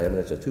pointed out, Evan,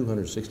 it's a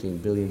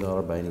 $216 billion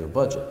biennial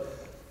budget.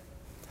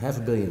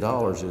 $500 million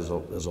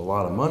is a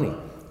lot of money.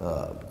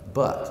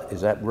 But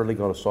is that really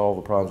going to solve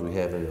the problems we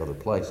have in other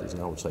places?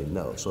 And I would say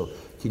no. So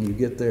can you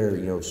get there,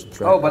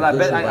 subtract? Oh, but I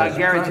additional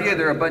guarantee you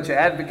there are a bunch of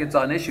advocates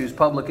on issues,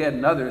 public ed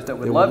and others, that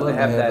would They love to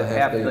have the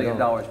that $500 $500 million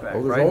back, Well,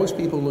 there's right? always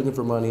people looking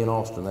for money in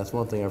Austin. That's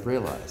one thing I've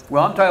realized.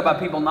 Well, I'm talking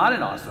about people not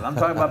in Austin. I'm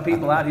talking about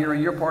people out here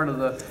in your part of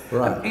the...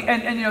 Right.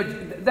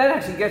 And that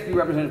actually gets me,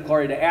 Representative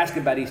Clardy, to ask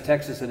about East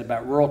Texas and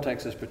about rural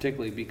Texas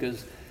particularly,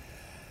 because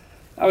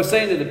I was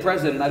saying to the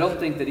president, I don't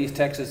think that East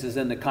Texas is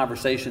in the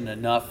conversation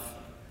enough.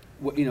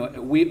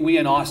 We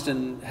in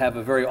Austin have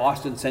a very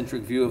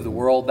Austin-centric view of the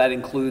world. That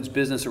includes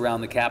business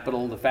around the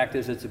capital. The fact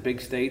is it's a big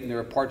state, and there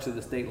are parts of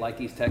the state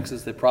like East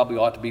Texas that probably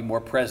ought to be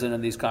more present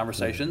in these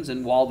conversations.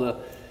 And while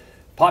the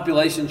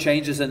population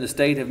changes in the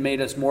state have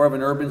made us more of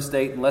an urban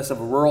state and less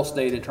of a rural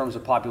state in terms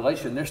of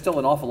population, there's still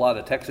an awful lot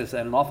of Texas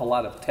and an awful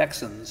lot of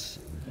Texans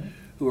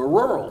who are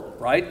rural,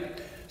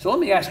 right? So let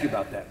me ask you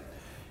about that.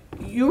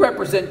 You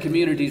represent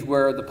communities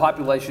where the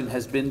population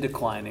has been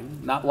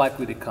declining, not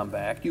likely to come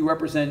back. You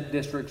represent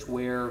districts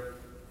where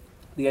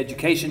the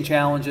education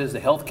challenges, the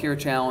healthcare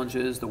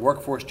challenges, the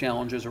workforce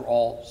challenges are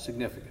all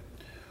significant.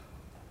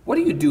 What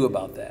do you do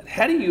about that?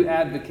 How do you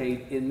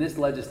advocate in this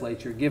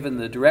legislature, given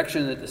the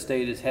direction that the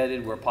state is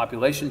headed, where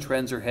population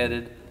trends are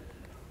headed?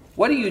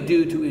 What do you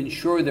do to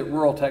ensure that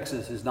rural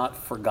Texas is not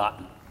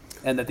forgotten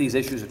and that these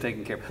issues are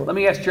taken care of? Let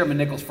me ask Chairman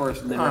Nichols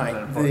first, and then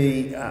Representative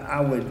Clardy. I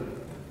would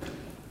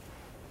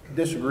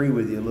disagree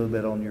with you a little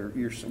bit on your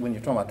when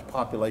you're talking about the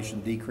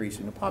population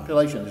decreasing. The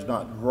population is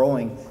not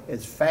growing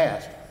as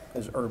fast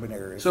as urban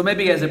areas. So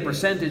maybe as a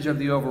percentage of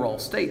the overall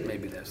state,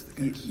 maybe that's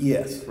the case.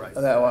 Yes, Right.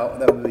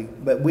 That would be.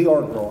 But we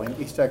are growing.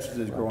 East Texas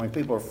is growing.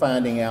 People are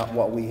finding out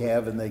what we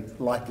have, and they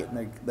like it,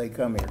 and they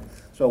come here.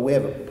 So we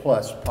have a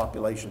plus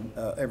population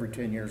every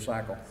 10-year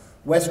cycle.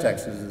 West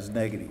Texas is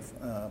negative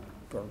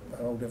for a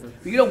whole different.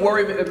 You don't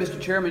worry,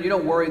 Mr. Chairman, you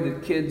don't worry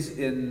that kids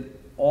in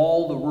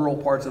all the rural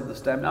parts of the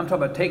state, I'm talking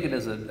about take it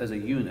as a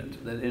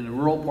unit, that in the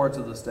rural parts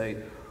of the state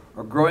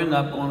are growing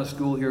up, going to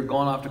school here,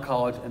 going off to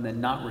college, and then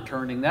not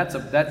returning. That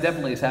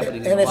definitely is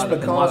happening in a lot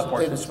of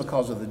parts. And it's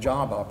because of the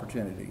job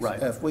opportunities.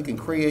 Right. If we can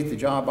create the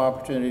job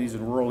opportunities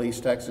in rural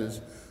East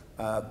Texas,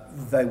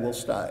 they will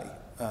stay.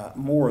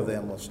 More of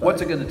them will stay.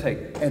 What's it going to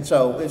take? And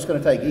so it's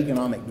going to take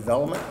economic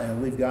development,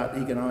 and we've got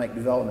economic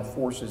development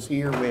forces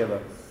here. We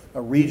have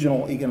a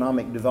regional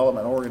economic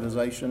development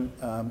organization,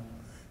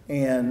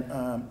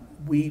 and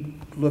we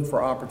look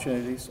for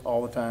opportunities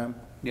all the time.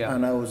 Yeah. I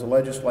know as a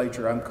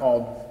legislature, I'm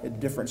called at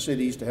different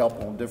cities to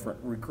help on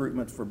different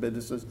recruitments for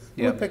businesses.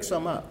 Yeah. We'll pick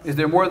some up. Is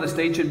there more the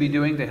state should be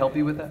doing to help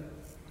you with that?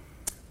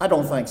 I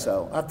don't think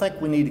so. I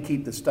think we need to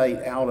keep the state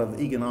out of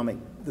economic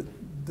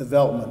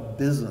development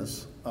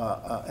business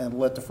and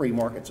let the free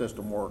market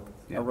system work.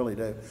 Yeah. I really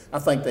do. I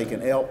think they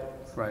can help.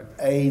 Right.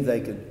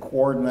 They can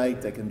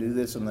coordinate, they can do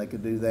this and they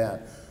can do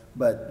that.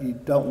 But you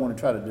don't want to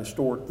try to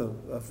distort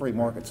the free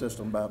market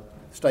system by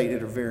state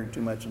interfering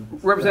too much.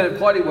 Representative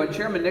Clardy, what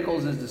Chairman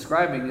Nichols is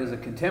describing is a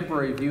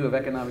contemporary view of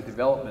economic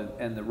development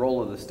and the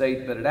role of the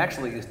state, but it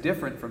actually is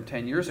different from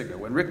 10 years ago.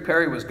 When Rick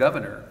Perry was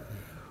governor,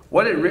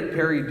 what did Rick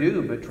Perry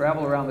do but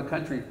travel around the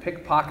country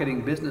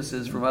pickpocketing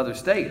businesses from other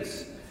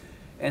states?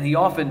 And he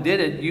often did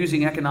it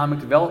using economic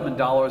development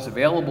dollars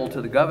available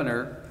to the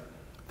governor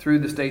through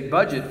the state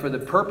budget for the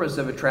purpose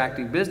of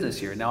attracting business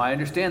here. Now, I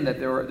understand that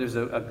there's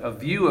a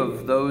view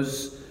of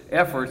those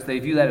efforts. They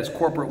view that as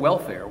corporate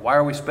welfare. Why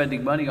are we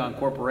spending money on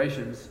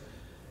corporations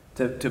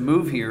to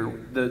move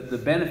here?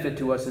 The benefit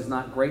to us is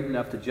not great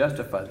enough to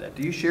justify that.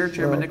 Do you share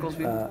Chairman Nichols'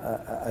 view?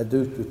 I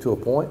do to a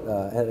point,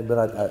 but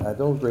I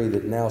don't agree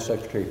that now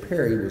Secretary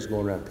Perry was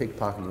going around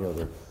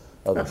pickpocketing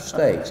other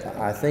states.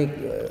 I think,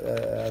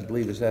 I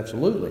believe it's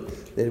absolutely,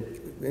 that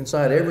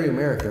inside every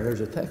American there's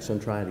a Texan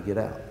trying to get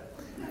out.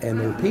 And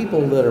there are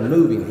people that are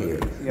moving here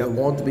that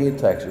want to be in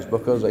Texas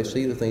because they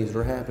see the things that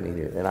are happening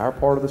here. In our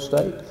part of the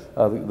state,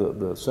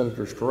 the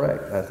senator's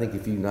correct. I think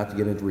if you, not to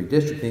get into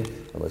redistricting,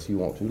 unless you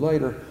want to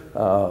later,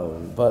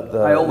 but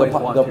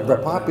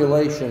the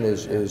population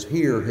is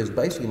here, is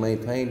basically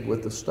maintained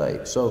with the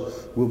state. So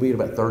we'll be at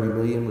about 30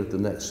 million with the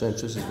next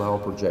census, is by all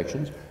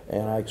projections.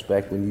 And I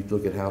expect when you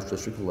look at House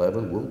District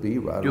 11, we'll be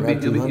right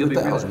around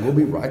 200,000. We'll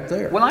be right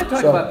there. When I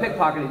talk about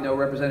pickpocketing, no,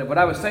 Representative, what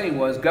I was saying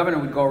was governor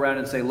would go around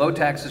and say low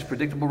taxes,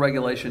 predictable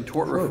regulation,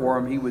 tort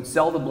reform. He would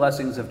sell the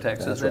blessings of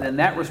Texas, and in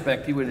that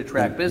respect, he would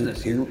attract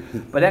business here.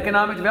 But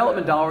economic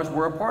development dollars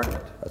were a part of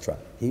it. That's right.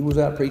 He was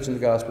out preaching the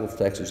gospel of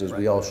Texas, as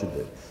we all should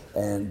do.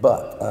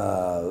 But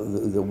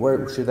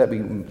where should that be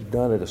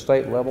done at a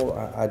state level?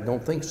 I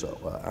don't think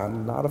so.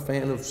 I'm not a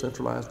fan of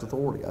centralized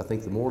authority. I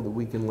think the more that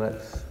we can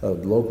let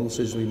local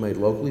decisions be made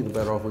locally, the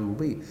better off we will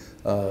be.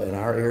 In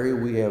our area,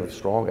 we have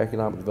strong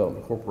economic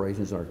development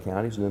corporations in our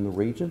counties and in the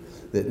region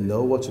that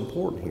know what's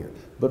important here.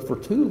 But for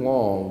too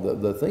long,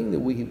 the thing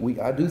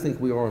that I do think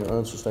we are on an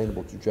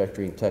unsustainable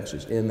trajectory in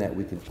Texas, in that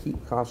we can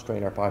keep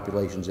concentrating our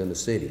populations in the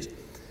cities.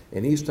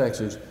 In East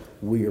Texas,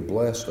 we are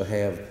blessed to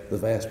have the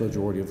vast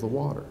majority of the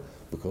water.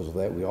 Because of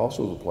that, we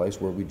also have a place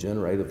where we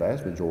generate a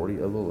vast majority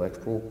of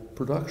electrical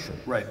production.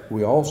 Right.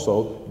 We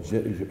also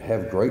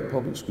have great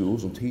public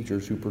schools and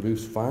teachers who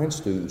produce fine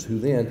students who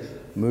then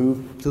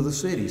move to the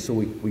city. So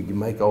we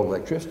make all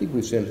electricity,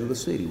 we send it to the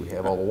city. We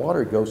have all the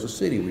water, it goes to the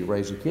city. We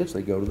raise the kids,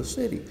 they go to the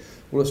city.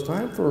 Well, it's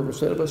time for,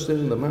 instead of us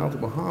sitting in the Mount of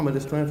Muhammad,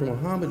 it's time for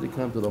Muhammad to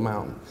come to the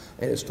mountain.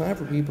 And it's time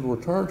for people to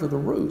return to the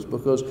roots,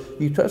 because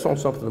you touched on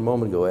something a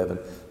moment ago, Evan,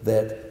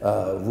 that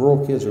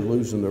rural kids are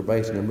losing their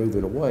base and they're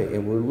moving away.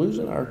 And we're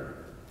losing our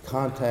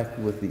contact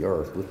with the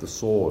earth, with the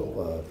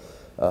soil.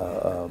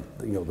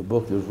 The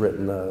book that was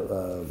written,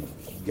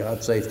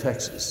 God Save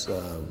Texas,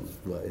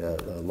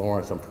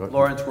 Lawrence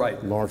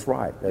Wright. Lawrence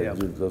Wright. Yeah. I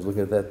was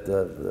looking at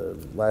that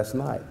last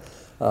night.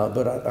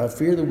 But I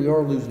fear that we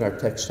are losing our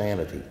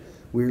Texanity.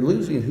 We're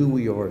losing who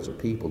we are as a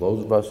people,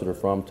 those of us that are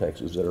from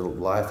Texas, that are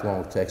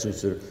lifelong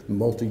Texans, that are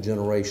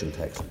multi-generation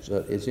Texans.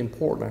 It's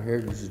important. Our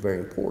heritage is very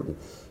important.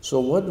 So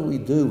what do we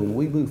do when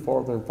we move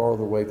farther and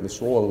farther away from the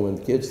soil, and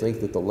when kids think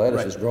that the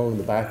lettuce is grown in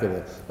the back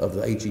of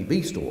the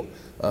H-E-B store?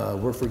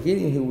 We're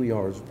forgetting who we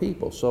are as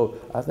people. So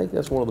I think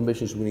that's one of the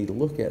missions we need to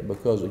look at,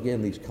 because,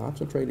 again, these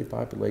concentrated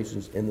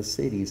populations in the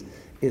cities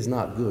is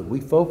not good.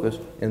 We focus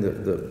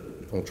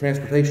on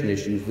transportation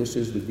issues. This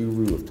is the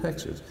guru of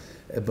Texas.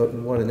 But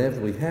what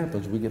inevitably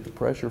happens, we get the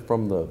pressure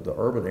from the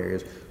urban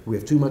areas. We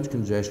have too much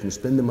congestion,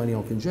 spend the money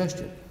on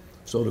congestion.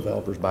 So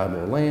developers buy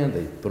more land,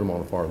 they put them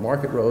on a farm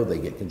market road, they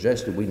get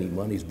congested, we need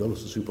money, build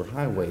us a super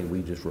highway, and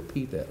we just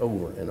repeat that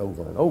over and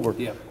over and over,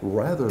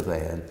 rather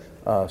than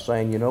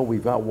saying,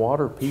 we've got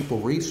water, people,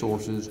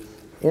 resources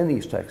in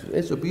East Texas.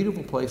 It's a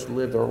beautiful place to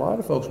live. There are a lot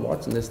of folks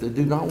watching this that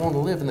do not want to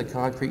live in the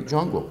concrete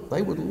jungle.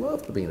 They would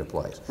love to be in a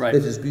place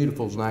that's as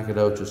beautiful as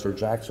Nacogdoches or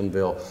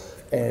Jacksonville,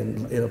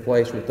 and in a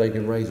place where they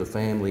can raise a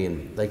family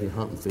and they can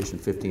hunt and fish in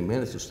 15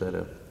 minutes instead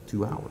of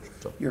 2 hours.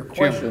 So. Your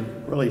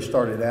question really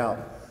started out,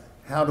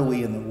 how do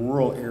we in the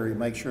rural area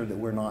make sure that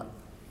we're not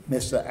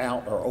missed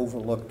out or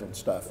overlooked and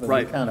stuff? And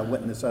we kind of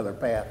went in this other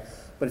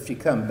path. But if you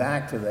come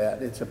back to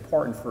that, it's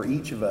important for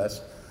each of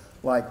us.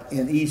 Like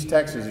in East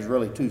Texas, there's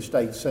really 2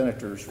 state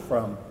senators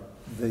from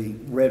the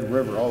Red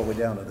River all the way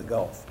down to the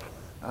Gulf.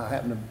 I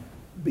happen to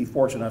be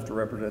fortunate enough to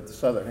represent the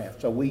southern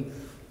half.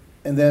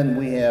 And then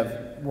we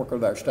have work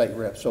with our state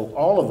reps. So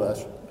all of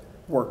us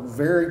work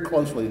very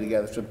closely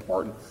together. It's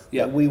important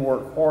that we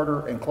work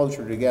harder and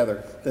closer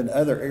together than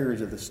other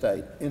areas of the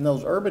state. In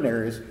those urban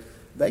areas,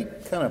 they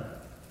kind of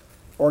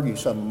argue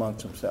some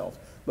amongst themselves.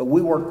 But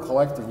we work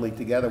collectively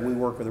together. We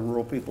work with the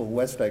rural people of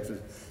West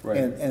Texas.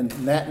 And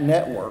that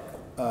network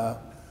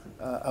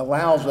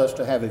allows us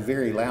to have a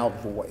very loud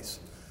voice.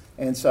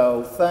 And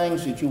so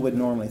things that you would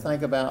normally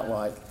think about,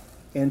 like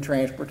in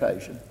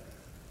transportation,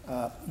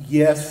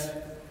 yes,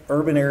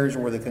 urban areas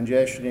where the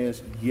congestion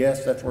is,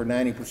 yes, that's where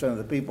 90% of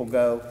the people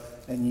go,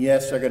 and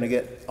yes, they're going to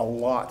get a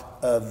lot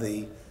of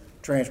the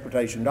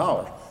transportation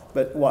dollars.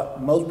 But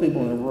what most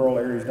people in the rural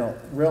areas don't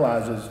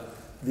realize is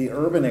the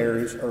urban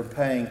areas are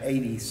paying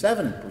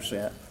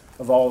 87%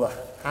 of all the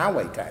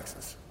highway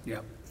taxes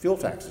fuel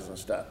taxes and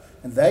stuff.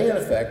 And they, in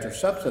effect, are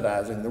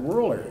subsidizing the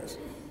rural areas,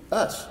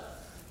 us.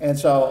 And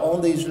so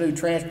on these new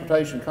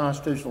transportation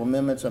constitutional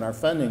amendments and our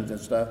fundings and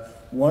stuff,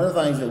 one of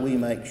the things that we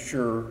make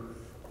sure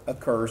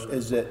occurs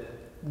is that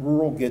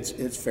rural gets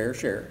its fair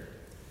share.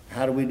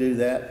 How do we do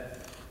that?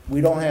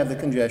 We don't have the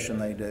congestion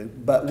they do,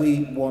 but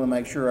we want to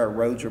make sure our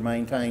roads are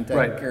maintained,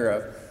 taken care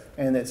of,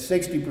 and that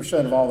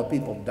 60% of all the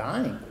people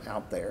dying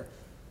out there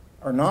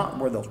are not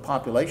where those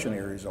population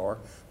areas are,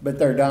 but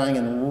they're dying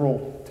in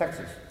rural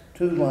Texas,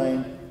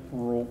 2-lane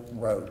rural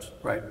roads.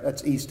 Right.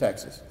 That's East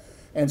Texas.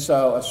 And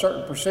so a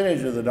certain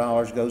percentage of the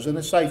dollars goes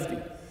into safety.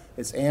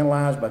 It's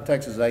analyzed by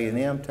Texas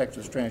A&M,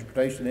 Texas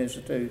Transportation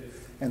Institute,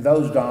 and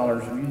those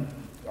dollars, you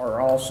are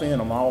all seeing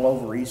them all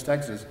over East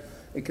Texas.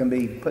 It can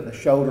be putting a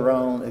shoulder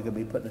on, it can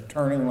be putting a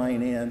turning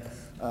lane in,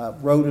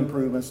 road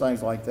improvements,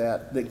 things like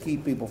that, that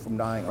keep people from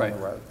dying on the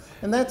road.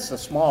 And that's a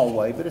small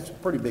way, but it's a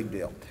pretty big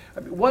deal.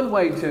 One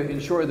way to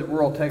ensure that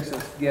rural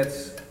Texas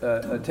gets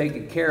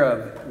taken care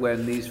of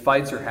when these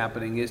fights are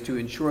happening is to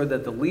ensure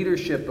that the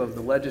leadership of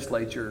the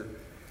legislature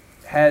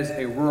has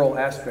a rural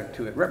aspect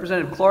to it.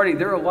 Representative Clardy,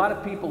 there are a lot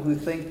of people who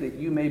think that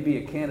you may be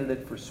a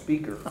candidate for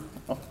speaker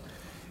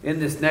in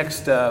this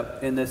next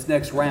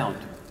round.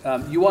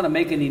 You want to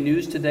make any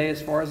news today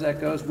as far as that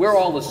goes? We're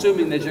all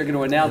assuming that you're going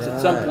to announce at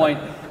some point.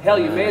 Hell,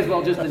 you may as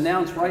well just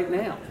announce right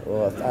now.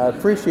 Well, I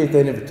appreciate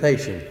that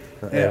invitation,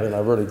 Evan, I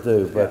really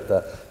do. But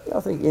I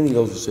think any of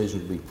those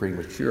decisions would be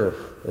premature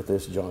at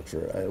this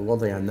juncture. One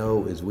thing I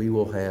know is we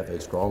will have a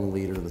strong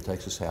leader in the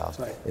Texas House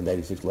in the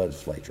 86th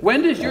legislature.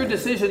 When does your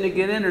decision to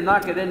get in or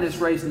not get in this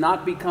race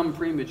not become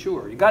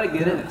premature? You got to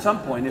get in at some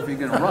point if you're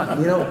going to run.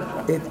 You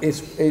know,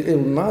 it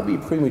will not be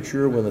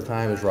premature when the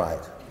time is right.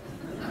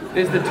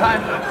 Is the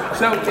time,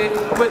 so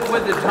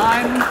with the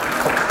time,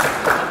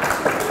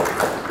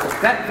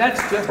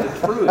 that's just a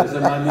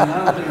truism. I mean,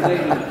 I don't think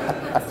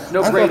there's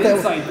no great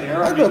insight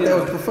there. I thought that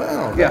was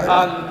profound.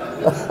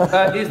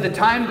 Yeah. Is the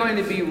time going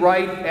to be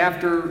right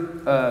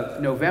after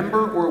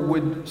November, or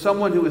would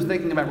someone who is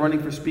thinking about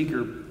running for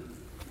speaker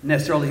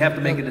necessarily have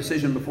to make a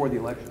decision before the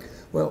election?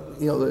 Well,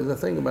 you know, the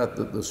thing about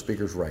the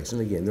speaker's race,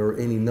 and again, there are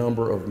any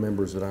number of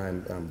members that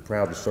I'm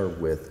proud to serve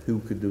with who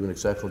could do an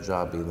exceptional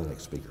job being the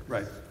next speaker.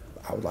 Right.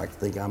 I would like to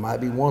think I might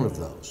be one of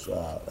those.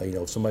 You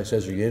know, if somebody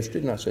says, are you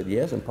interested? And I said,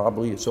 yes, and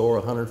probably so are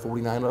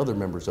 149 other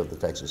members of the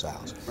Texas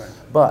House. Right.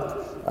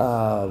 But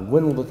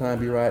when will the time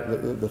be right?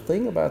 The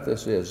thing about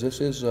this is,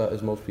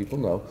 as most people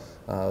know,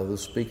 the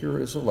Speaker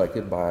is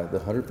elected by the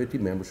 150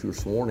 members who are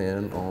sworn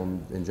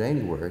in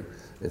January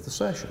at the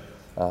session.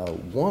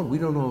 We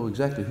don't know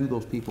exactly who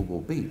those people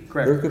will be.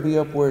 Correct. There could be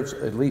upwards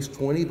at least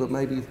 20, but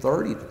maybe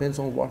 30. It depends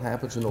on what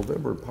happens in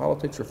November.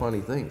 Politics are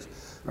funny things,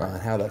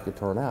 and how that could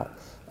turn out.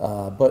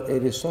 But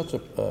it is such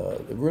a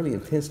really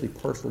intensely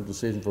personal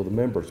decision for the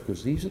members,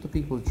 because these are the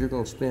people that you're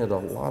going to spend a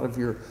lot of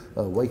your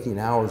waking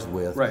hours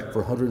with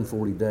for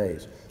 140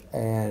 days.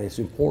 And it's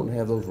important to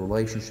have those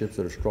relationships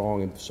that are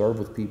strong and serve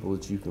with people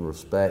that you can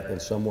respect and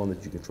someone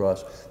that you can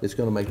trust that's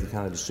going to make the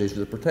kind of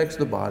decision that protects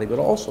the body, but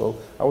also,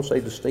 I would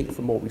say, distinct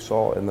from what we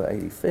saw in the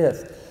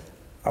 85th,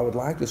 I would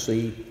like to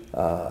see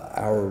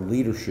our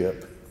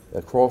leadership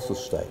across the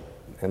state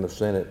and the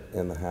Senate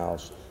and the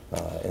House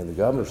and the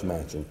governor's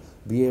mansion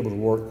be able to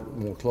work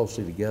more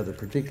closely together,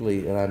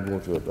 particularly, and I'm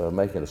going to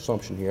make an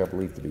assumption here I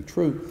believe to be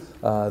true,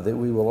 that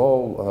we will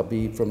all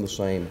be from the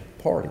same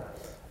party.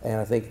 And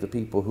I think the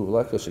people who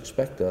elect us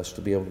expect us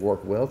to be able to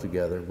work well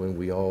together when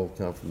we all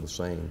come from the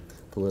same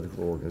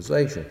political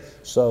organization.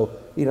 So,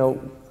 you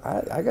know,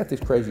 I got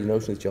this crazy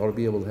notion that you ought to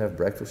be able to have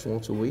breakfast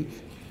once a week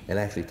and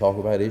actually talk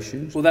about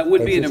issues. Well, that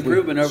would be an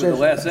improvement over the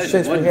last session.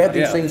 Since we have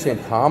these things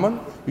in common,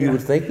 you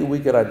would think that we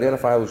could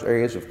identify those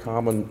areas of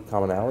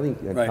commonality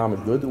and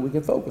common good that we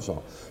can focus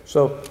on.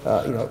 So,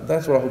 you know,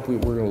 that's what I hope we're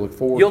going to look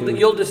forward to.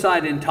 You'll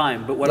decide in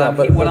time, but what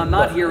I'm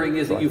not hearing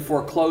is that you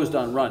foreclosed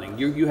on running.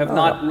 You have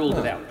not ruled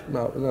it out.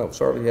 No,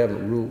 certainly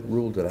haven't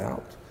ruled it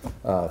out.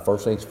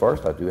 First things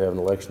first, I do have an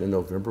election in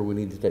November we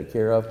need to take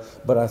care of.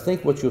 But I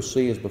think what you'll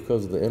see is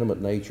because of the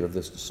intimate nature of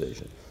this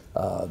decision,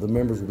 the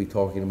members will be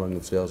talking among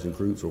themselves in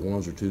groups or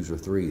ones or twos or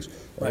threes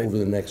over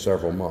the next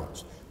several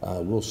months.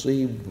 We'll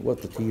see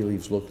what the tea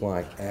leaves look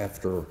like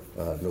after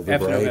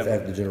November 8th,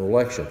 after the general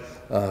election.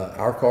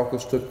 Our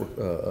caucus took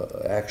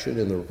action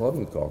in the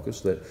Republican caucus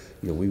that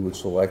we would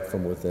select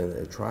from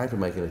within, try to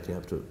make an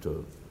attempt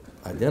to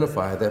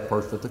identify that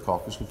person that the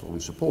caucus would fully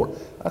support.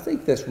 I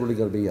think that's really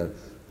going to be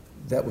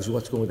that was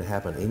what's going to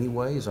happen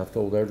anyways. I've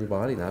told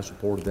everybody, and I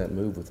supported that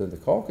move within the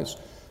caucus.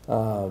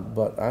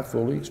 But I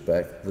fully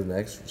expect the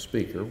next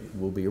speaker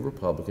will be a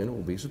Republican and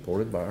will be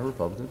supported by a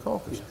Republican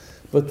caucus.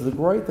 But the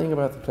great thing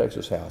about the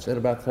Texas House and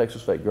about the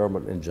Texas state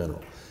government in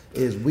general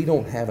is we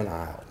don't have an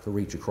aisle to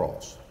reach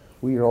across.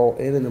 We are all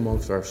in and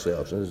amongst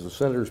ourselves. And as the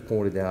senators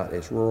pointed out,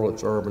 it's rural,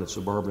 it's urban, it's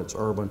suburban, it's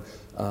urban.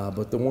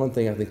 But the one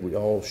thing I think we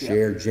all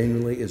share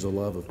genuinely is a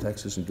love of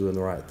Texas and doing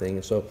the right thing.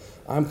 And so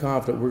I'm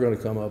confident we're going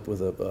to come up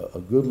with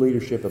a good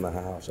leadership in the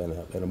House and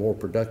a more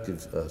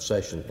productive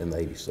session in the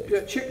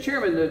 86th.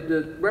 Chairman,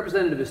 the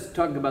representative is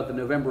talking about the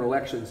November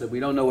elections, that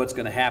we don't know what's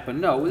going to happen.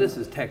 No, this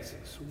is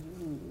Texas.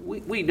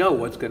 we know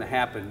what's going to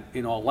happen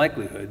in all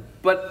likelihood,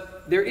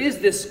 but there is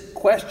this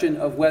question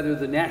of whether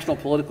the national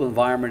political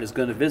environment is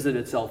going to visit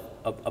itself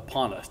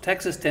upon us.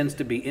 Texas tends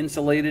to be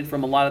insulated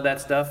from a lot of that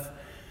stuff.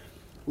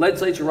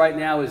 Legislature right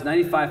now is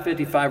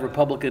 95-55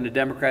 Republican to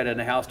Democrat in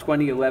the House,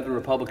 20-11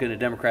 Republican to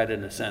Democrat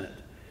in the Senate.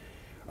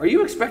 Are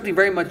you expecting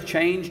very much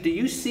change? Do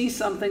you see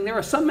something? There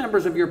are some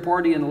members of your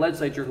party in the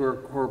legislature who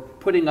are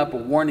putting up a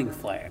warning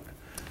flag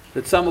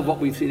that some of what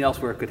we've seen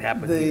elsewhere could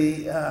happen.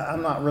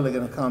 I'm not really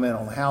going to comment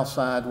on the House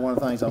side. One of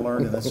the things I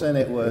learned in the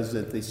Senate was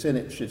that the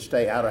Senate should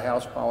stay out of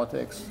House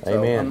politics. So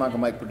Amen. I'm not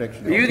going to make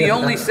predictions. Are you the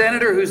only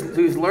senator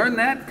who's learned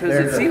that? Because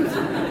it seems...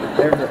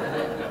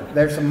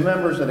 There's some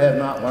members that have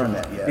not learned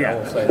that yet. Yeah. I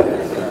will say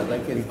that. They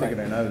keep sticking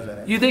their nose in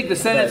it. You think the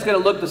Senate's going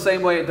to look the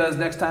same way it does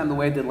next time the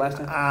way it did last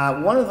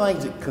time? One of the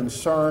things that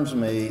concerns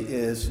me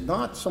is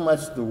not so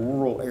much the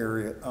rural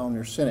area on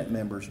your Senate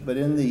members, but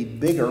in the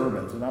big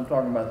urbans, and I'm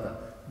talking about the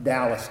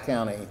Dallas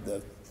County,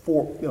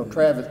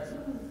 Travis,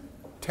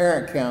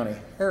 Tarrant County,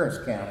 Harris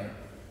County,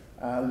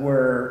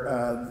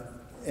 where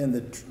in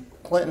the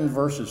Clinton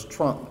versus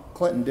Trump,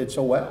 Clinton did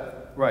so well.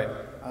 Right.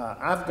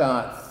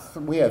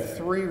 We have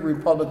 3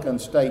 Republican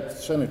state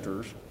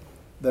senators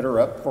that are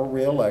up for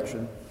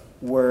re-election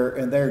where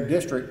in their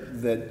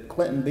district that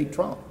Clinton beat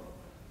Trump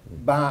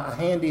by a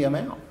handy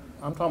amount.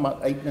 I'm talking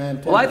about 8, 9,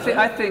 10%. Well,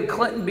 I think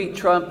Clinton beat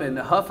Trump in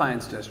the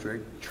Huffines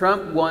district.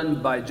 Trump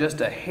won by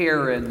just a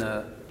hair in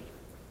the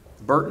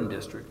Burton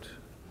district.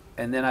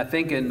 And then I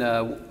think in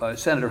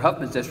Senator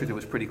Huffman's district it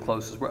was pretty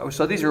close as well.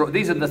 So these are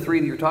the 3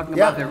 that you're talking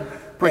about? They're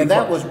pretty and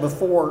that close. was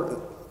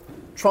before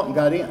Trump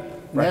got in.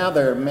 Right. Now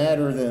they're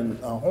madder than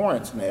a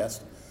hornet's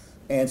nest.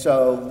 And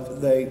so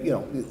they,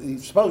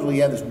 supposedly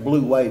you have this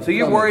blue wave. So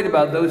you're worried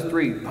about those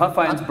 3,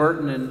 Huffines,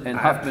 Burton, and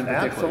Huffman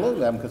particularly?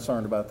 Absolutely, I'm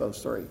concerned about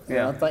those 3.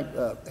 Yeah. And I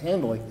think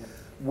handily,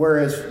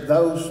 whereas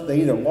those,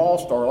 they either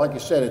lost or, like you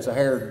said, it's a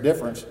hair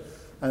difference.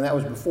 And that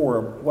was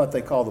before what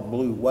they call the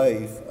blue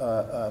wave.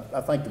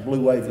 I think the blue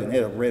wave can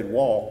hit a red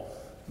wall,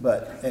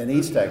 but in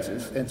East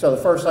Texas. And so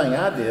the first thing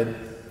I did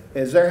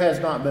is there has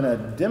not been a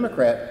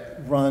Democrat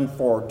run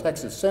for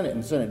Texas Senate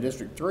and Senate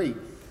District 3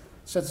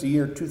 since the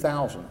year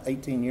 2000,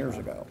 18 years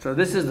ago. So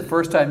this is the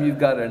first time you've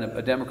got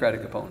a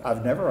Democratic opponent?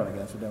 I've never run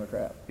against a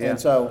Democrat. Yeah. And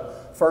so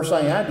first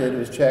thing I did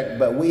was check,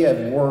 but we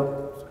have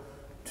worked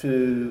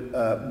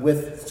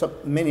with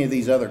many of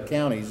these other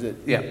counties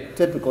that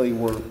typically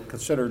were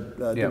considered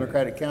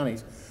Democratic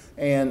counties,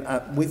 and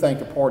we think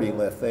the party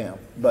left them.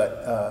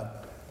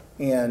 But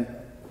and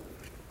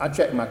I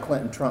checked my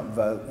Clinton-Trump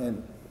vote,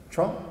 and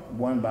Trump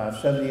won by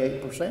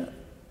 78%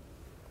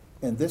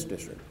 in this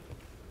district.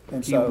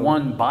 And He so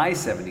won by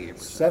 78%.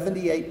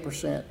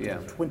 78% Yeah.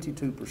 to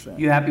 22%.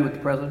 You happy with the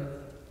president?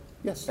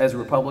 Yes. As a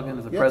Republican,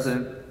 as a Yes.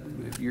 president,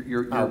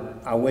 you're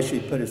I wish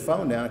he'd put his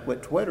phone down and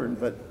quit twittering,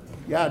 but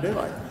yeah, I do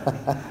like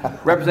it.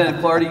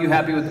 Representative Clardy, you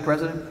happy with the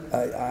president?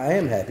 I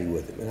am happy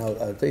with it, and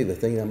I'll tell you the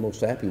thing I'm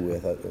most happy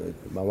with.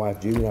 My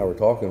wife Judy and I were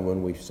talking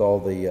when we saw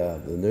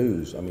the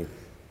news. I mean,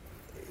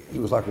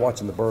 it was like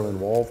watching the Berlin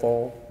Wall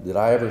fall. Did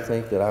I ever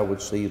think that I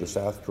would see the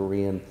South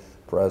Korean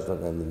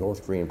president and the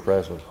North Korean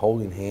president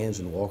holding hands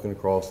and walking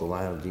across the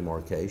line of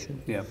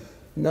demarcation? Yeah.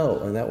 No,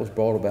 and that was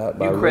brought about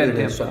by You credit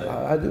him for that.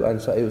 that. I do.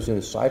 It was an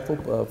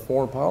insightful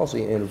foreign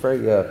policy in a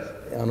very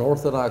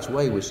unorthodox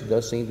way, which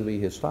does seem to be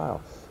his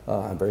style.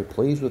 I'm very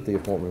pleased with the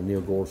appointment of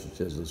Neil Gorsuch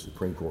as the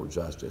Supreme Court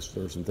Justice.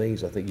 There are some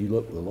things, I think you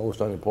look at the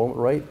lowest unemployment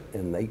rate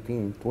in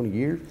 18, 20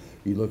 years,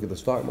 you look at the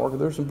stock market,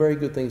 there's some very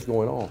good things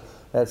going on.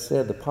 That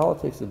said, the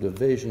politics of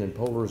division and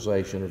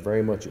polarization are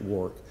very much at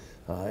work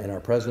in our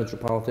presidential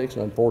politics,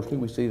 and unfortunately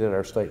we see that in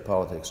our state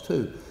politics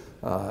too.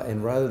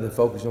 And rather than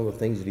focusing on the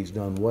things that he's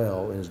done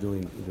well and is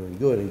doing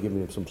good and giving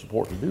him some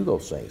support to do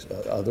those things,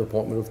 other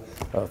appointment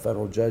of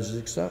federal judges,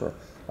 etc.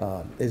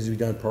 Has he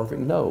done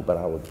perfect? No, but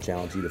I would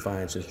challenge you to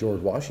find, since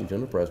George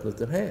Washington, a president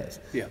that has.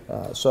 Yeah.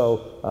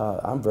 So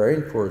I'm very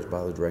encouraged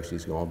by the direction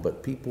he's gone,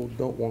 but people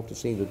don't want to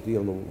seem to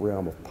deal in the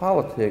realm of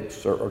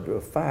politics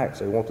or facts.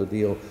 They want to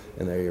deal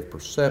in the area of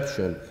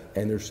perception,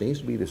 and there seems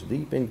to be this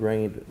deep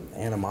ingrained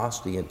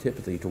animosity,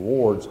 antipathy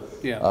towards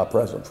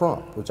President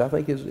Trump, which I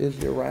think is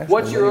irrational.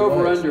 What's your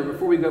over-under,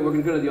 before we go, we're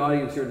going to go to the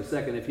audience here in a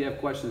second. If you have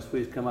questions,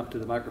 please come up to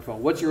the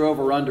microphone. What's your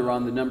over-under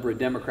on the number of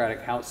Democratic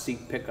House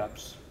seat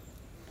pickups?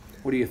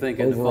 What do you think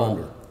in the fall?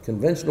 Over-under.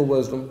 Conventional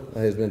wisdom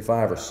has been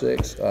 5 or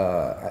 6.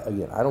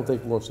 Again, I don't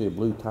think we're going to see a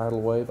blue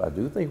tidal wave. I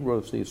do think we're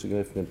going to see a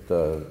significant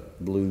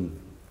blue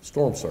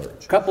storm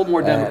surge. Couple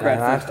more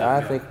Democrats.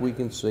 I think we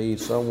can see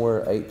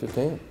somewhere 8 to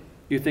 10.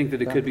 You think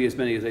that it could be as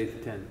many as 8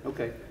 to 10?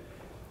 Okay.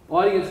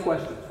 Audience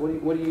questions.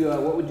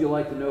 What would you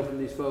like to know from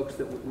these folks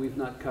that we've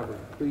not covered?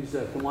 Please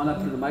come on up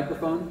to the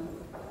microphone.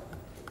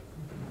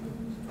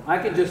 I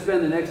could just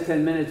spend the next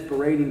 10 minutes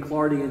berating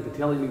Clardy into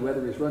telling me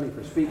whether he's running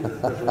for speaker,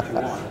 if that's what you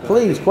want.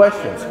 Please,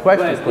 questions,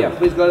 please. Yeah,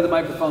 please go to the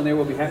microphone there.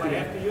 We'll be happy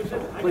to use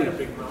it.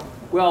 Please.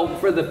 Well,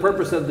 for the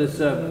purpose of this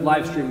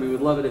live stream, we would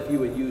love it if you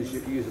would use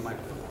the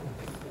microphone.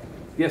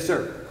 Yes,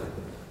 sir.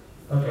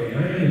 Okay,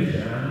 my name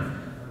is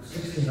John. I'm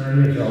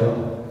 69 years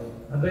old.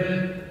 I've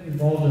been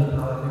involved in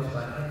politics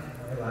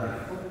my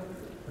life.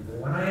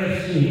 What I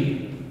have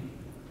seen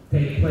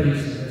take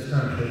place in this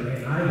country,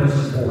 and I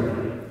wasn't born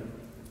here,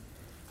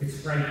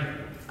 it's frightening.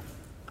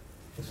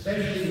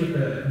 Especially with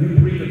the new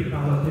breed of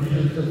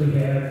politicians that we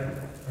have,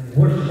 and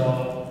worst of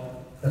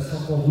all, the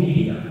so-called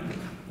media.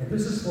 And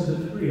this is for the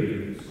three of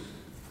you.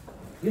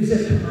 Is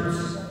it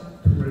possible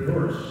to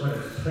reverse what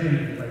is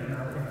trending right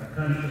now in our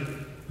country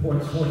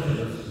towards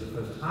socialism?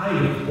 Because I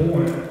was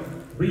born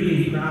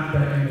reading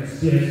Pravda and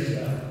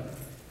Izvestia,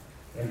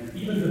 and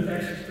even the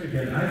Texas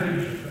Tribune, I read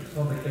the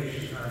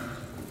publication constantly.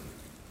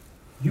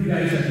 You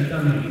guys are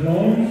becoming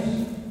clones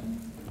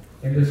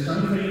in this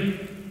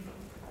country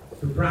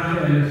to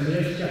Pravda and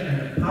Izvestia, and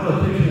the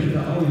politicians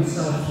are only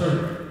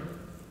self-serving.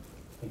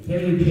 And can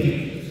we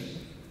change this?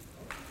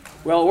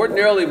 Well,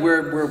 ordinarily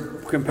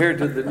we're compared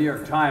to the New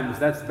York Times.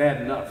 That's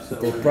bad enough. So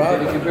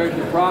Pravda. Compared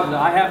to Pravda,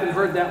 I haven't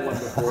heard that one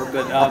before,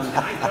 but no,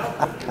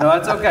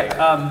 that's okay.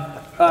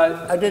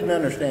 I didn't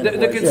understand.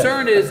 The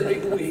concern is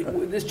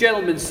this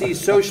gentleman sees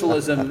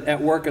socialism at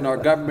work in our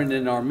government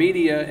and our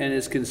media, and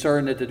is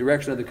concerned that the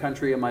direction of the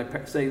country, am I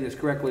saying this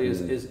correctly,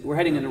 is we're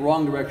heading in the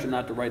wrong direction,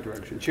 not the right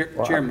direction.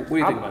 Chairman, what do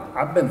you think about that?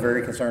 I've been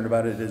very concerned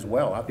about it as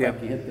well. I think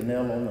you hit the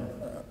nail on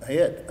the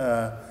head.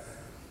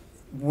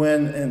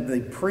 When in the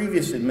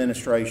previous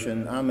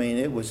administration, I mean,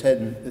 it was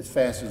heading as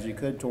fast as you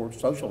could towards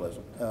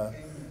socialism.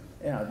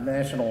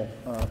 National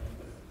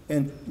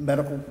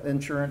medical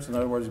insurance, in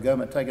other words, the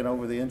government taking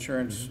over the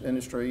insurance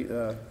industry,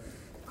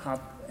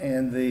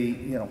 and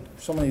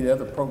so many of the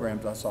other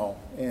programs I saw,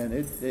 and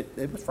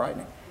it was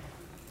frightening.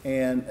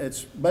 And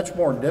it's much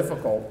more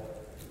difficult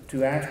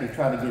to actually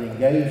try to get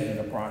engaged in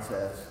the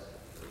process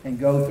and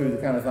go through the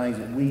kind of things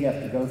that we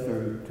have to go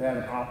through to have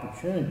an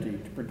opportunity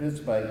to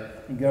participate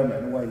in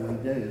government in the way we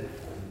do.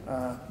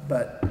 I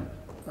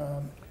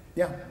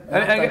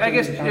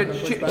guess,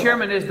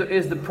 Chairman,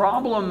 is the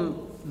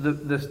problem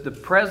the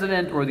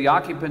president or the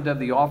occupant of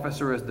the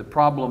office, or is the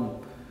problem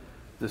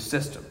the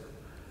system?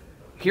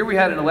 Here we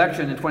had an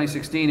election in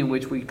 2016 in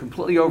which we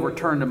completely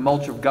overturned a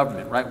mulch of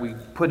government, right? We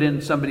put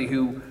in somebody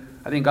who,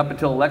 I think up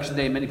until election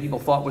day, many people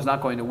thought was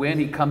not going to win.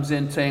 He comes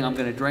in saying, I'm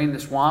going to drain the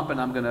swamp,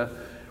 and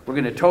we're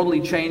going to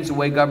totally change the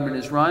way government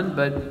is run,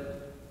 but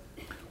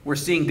we're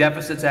seeing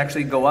deficits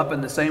actually go up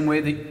in the same way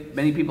that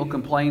many people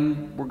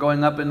complain were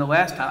going up in the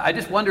last time. I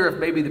just wonder if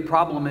maybe the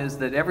problem is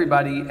that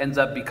everybody ends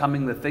up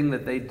becoming the thing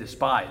that they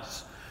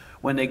despise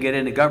when they get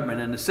into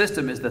government, and the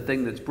system is the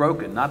thing that's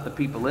broken, not the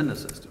people in the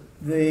system.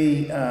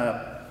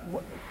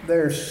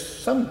 There's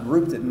some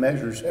group that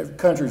measures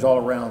countries all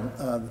around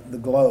the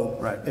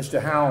globe as to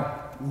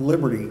how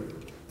liberty,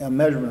 a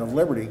measurement of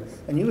liberty,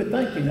 and you would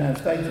think the United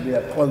States would be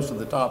up close to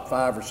the top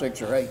 5 or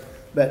 6 or 8,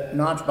 but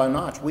notch by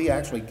notch, we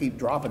actually keep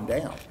dropping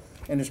down,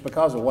 and it's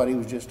because of what he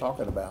was just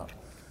talking about,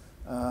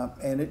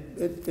 and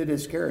it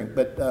is scary.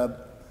 But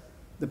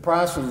the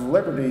price of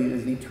liberty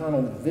is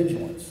eternal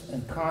vigilance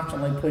and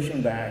constantly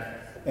pushing back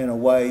in a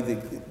way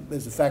that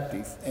is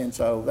effective, and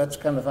so that's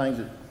the kind of things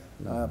that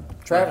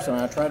Travis and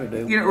I try to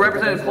do.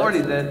 Representative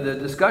Clardy, the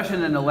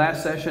discussion in the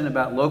last session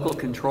about local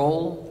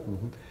control.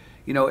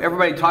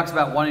 Everybody talks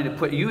about wanting to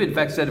put, you in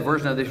fact said a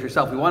version of this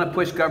yourself, we want to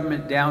push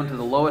government down to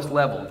the lowest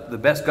level. The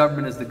best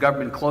government is the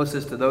government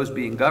closest to those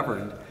being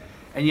governed.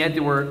 And yet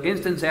there were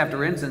instance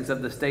after instance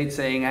of the state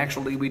saying,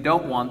 actually, we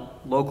don't want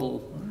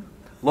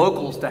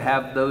locals to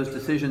have those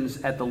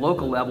decisions at the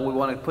local level. We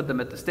want to put them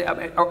at the state.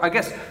 I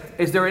guess,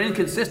 is there an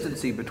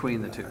inconsistency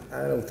between the two?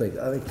 I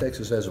think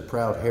Texas has a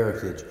proud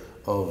heritage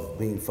of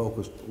being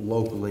focused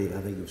locally. I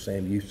think if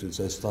Sam Houston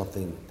says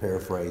something,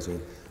 paraphrasing,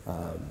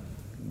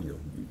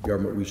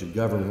 government, we should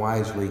govern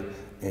wisely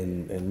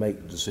and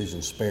make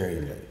decisions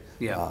sparingly.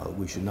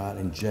 We should not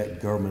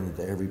inject government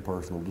into every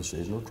personal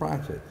decision or try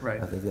to.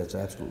 I think that's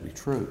absolutely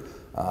true.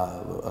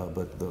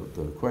 But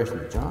the question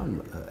that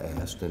John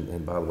asked,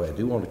 and by the way, I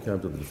do want to come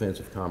to the defense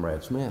of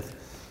Comrade Smith,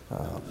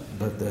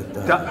 but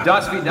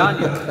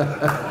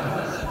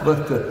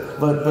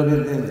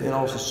in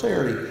all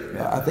sincerity,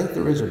 I think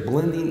there is a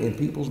blending in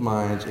people's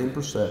minds in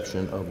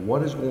perception of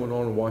what is going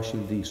on in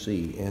Washington,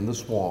 D.C. and the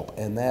swamp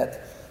and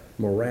that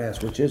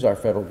morass, which is our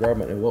federal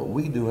government, and what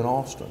we do in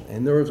Austin.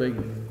 And there is a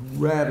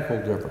radical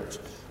difference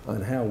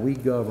on how we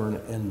govern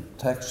in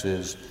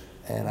Texas,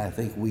 and I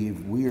think we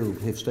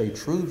have stayed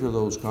true to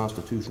those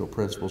constitutional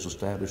principles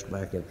established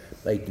back in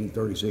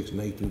 1836 and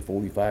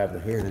 1845, the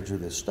heritage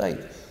of this state,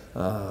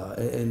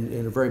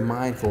 and are very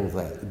mindful of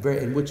that.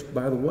 And which,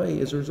 by the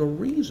way, there's a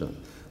reason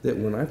that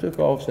when I took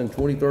office in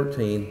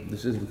 2013,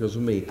 this isn't because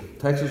of me,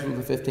 Texas was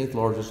the 15th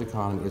largest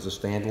economy as a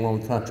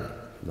standalone country.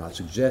 I'm not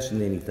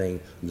suggesting anything.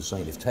 I'm just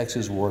saying if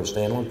Texas were a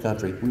standalone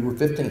country, we were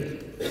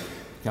 15th.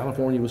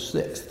 California was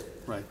 6th.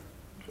 Right.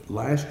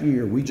 Last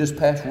year, we just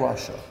passed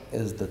Russia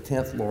as the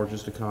 10th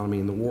largest economy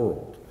in the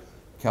world.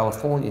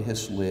 California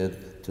has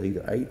slid to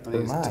either 8th or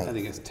 9th. I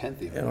think it's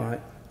 10th even.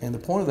 And the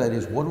point of that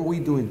is, what are we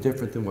doing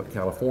different than what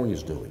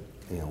California's doing?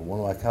 One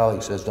of my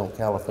colleagues says, don't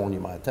California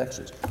my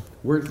Texas.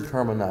 We're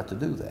determined not to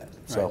do that.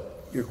 So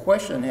your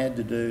question had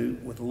to do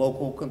with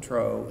local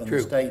control and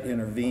the state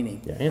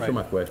intervening. Answer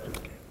my question.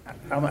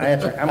 I'm going to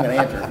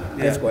answer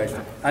this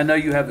question. I know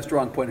you have a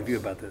strong point of view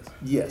about this.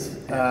 Yes.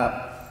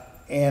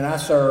 And I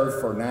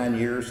served for 9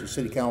 years as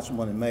city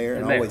councilman and mayor,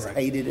 and I always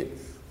hated it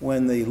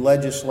when the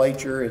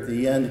legislature, at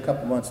the end, a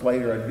couple months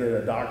later, I'd get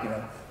a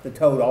document that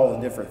told all the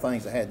different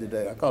things I had to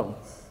do. I called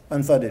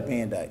them unfunded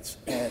mandates,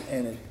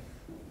 and it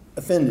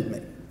offended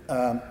me.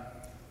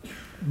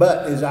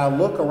 But as I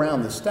look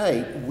around the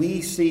state,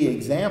 we see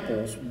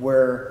examples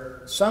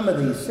where some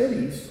of these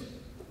cities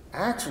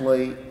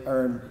actually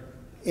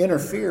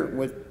interfere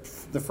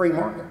with the free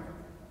market,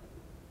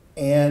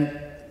 and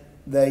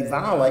they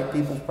violate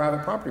people's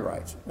private property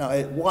rights. Now,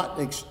 at what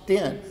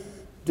extent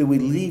do we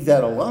leave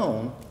that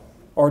alone,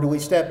 or do we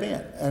step in?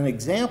 An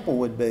example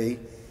would be,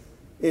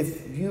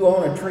 if you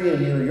own a tree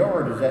in your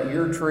yard, is that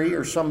your tree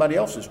or somebody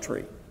else's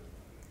tree?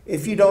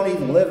 If you don't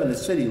even live in the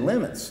city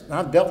limits, and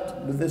I've dealt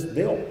with this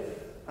bill,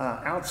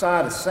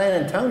 outside of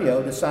San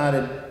Antonio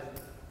decided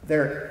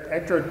their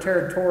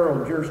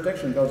extraterritorial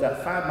jurisdiction goes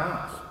out 5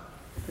 miles.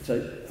 It's a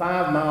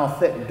 5-mile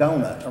thick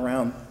donut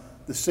around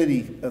the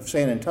city of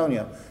San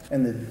Antonio,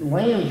 and the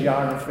land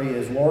geography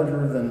is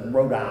larger than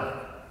Rhode Island.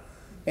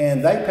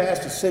 And they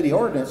passed a city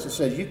ordinance that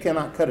says you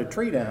cannot cut a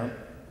tree down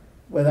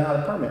without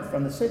a permit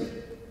from the city.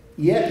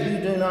 Yet you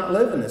do not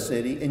live in the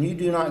city, and you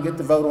do not get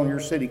to vote on your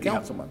city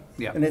councilman.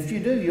 Yeah. And if you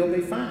do, you'll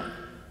be fined.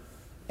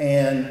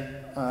 And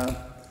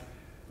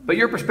but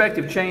your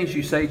perspective changed,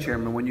 you say,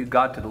 Chairman, when you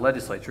got to the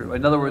legislature.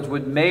 In other words,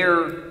 would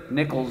Mayor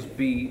Nichols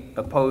be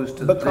opposed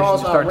to the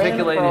positions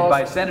articulated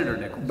by Senator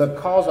Nichols?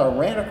 Because I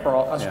ran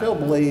across, I still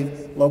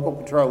believe local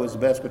control is the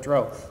best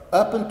control,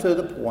 up until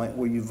the point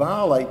where you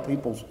violate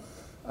people's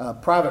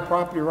private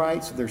property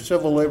rights, their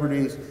civil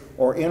liberties,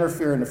 or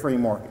interfere in the free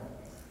market.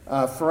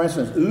 For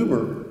instance,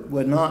 Uber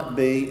would not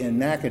be in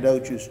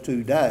Nacogdoches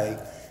today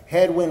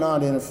had we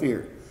not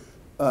interfered.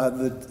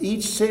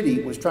 Each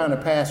city was trying to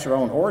pass their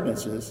own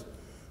ordinances,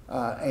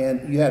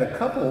 and you had a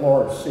couple of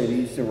large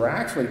cities that were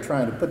actually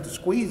trying to put the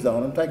squeeze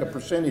on them, take a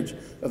percentage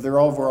of their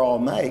overall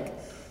make.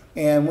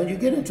 And when you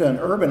get into an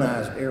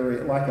urbanized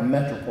area like a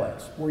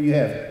metroplex, where you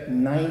have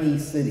 90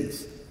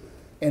 cities,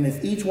 and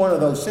if each one of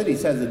those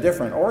cities has a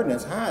different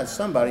ordinance, how is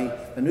somebody,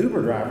 an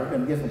Uber driver,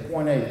 going to get from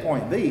point A to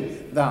point B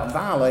without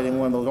violating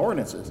one of those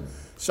ordinances?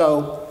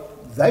 So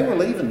they were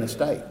leaving the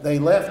state. They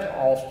left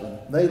Austin.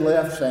 They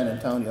left San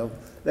Antonio.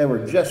 They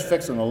were just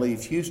fixing to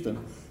leave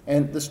Houston.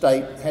 And the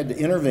state had to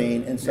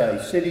intervene and say,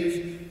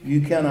 cities,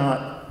 you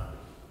cannot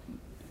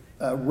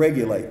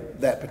regulate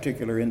that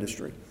particular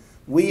industry.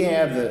 We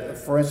have,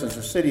 for instance,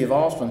 the city of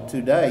Austin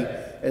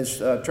today is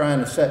trying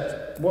to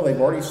set, well, they've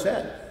already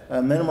set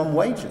minimum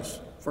wages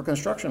for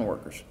construction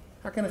workers.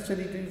 How can a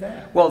city do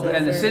that? Well,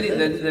 and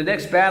the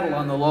next battle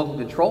on the local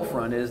control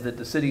front is that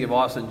the city of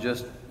Austin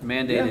just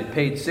mandated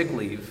paid sick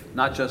leave,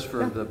 not just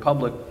for the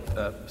public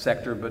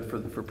sector, but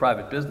for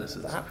private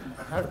businesses.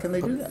 How can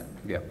they do that?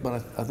 Yeah.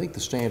 But I think the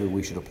standard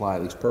we should apply,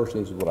 at least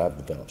personally, is what I've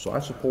developed. So I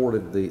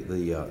supported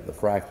the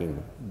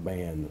fracking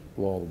ban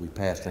law that we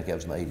passed, I think that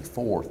was in the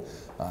 84th.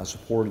 I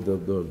supported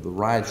the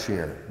ride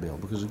share bill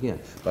because, again,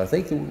 but I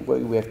think the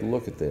way we have to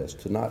look at this,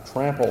 to not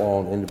trample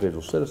on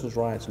individual citizens'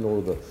 rights,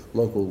 nor the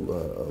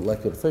local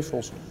elected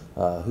officials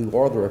who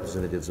are the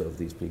representatives of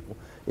these people,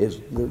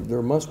 is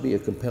there must be a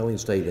compelling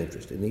state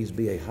interest. It needs to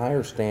be a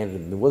higher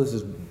standard. And well,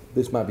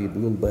 this might be a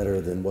little better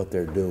than what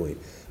they're doing.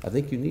 I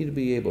think you need to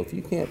be able, if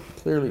you can't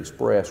clearly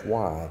express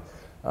why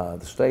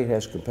the state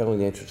has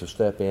compelling interest to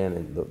step in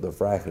and the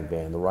fracking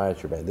ban, the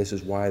rideshare ban, this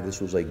is why this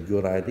was a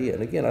good idea.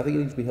 And again, I think it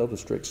needs to be held to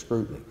strict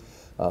scrutiny.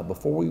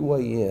 Before we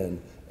weigh in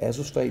as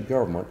a state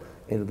government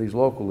into these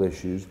local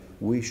issues,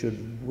 we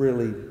should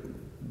really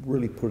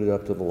put it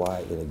up to the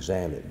light and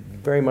examine it.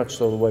 Very much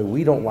so the way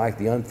we don't like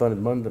the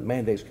unfunded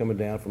mandates coming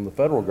down from the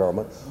federal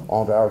government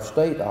onto our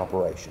state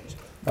operations.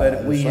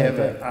 But we have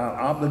an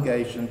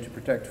obligation to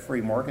protect the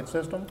free market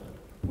system.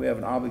 We have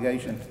an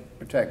obligation to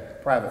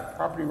protect private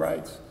property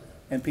rights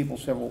and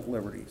people's civil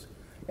liberties.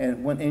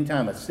 And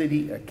anytime a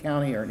city, a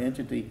county, or an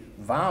entity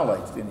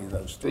violates any of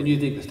those three, then you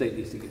think the state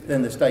needs to get that?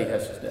 Then the state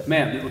has to step in.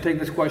 Ma'am, we'll take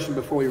this question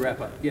before we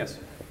wrap up. Yes.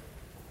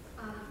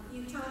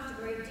 You talked a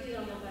great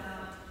deal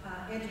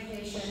about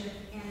education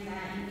and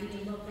that you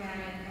need to look at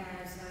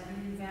it as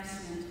an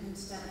investment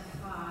instead of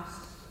a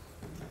cost.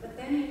 But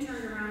then you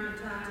turned around and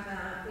talked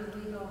about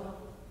illegal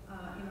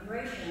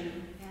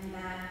immigration, and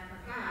that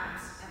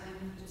perhaps,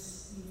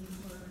 you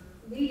were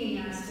leading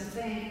us to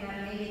think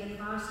that maybe the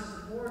cost of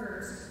the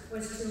borders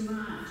was too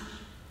much.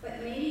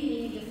 But maybe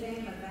you need to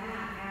think of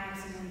that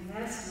as an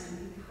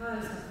investment,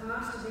 because the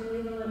cost of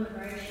illegal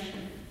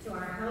immigration to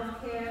our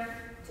health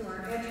care, to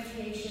our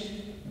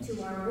education,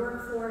 to our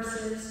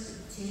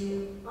workforces,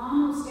 to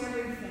almost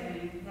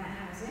everything that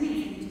has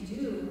anything to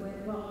do with,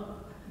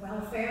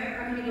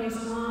 welfare. I mean, it goes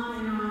on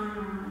and on and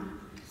on.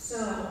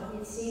 So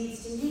it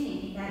seems to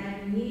me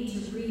that you need to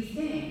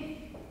rethink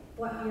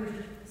what you're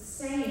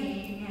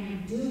saying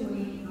and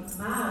doing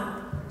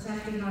about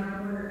protecting our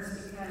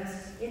borders,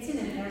 because it's an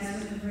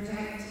investment to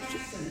protect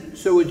Texans.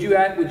 So would you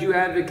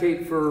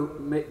advocate for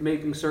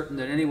making certain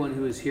that anyone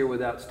who is here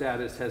without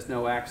status has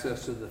no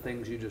access to the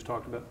things you just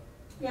talked about?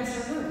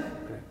 Yes, I would. Okay.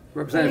 They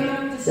Representative.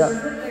 don't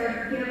deserve it,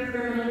 they're here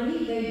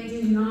criminally, they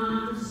do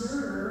not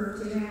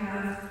deserve to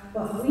have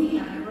what we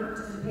have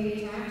worked and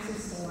paid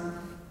taxes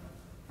for.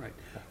 Right.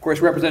 Of course,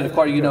 Representative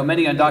Clardy, you know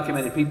many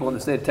undocumented people in the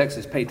state of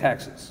Texas pay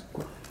taxes.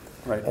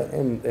 Right.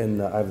 And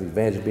I have the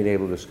advantage of being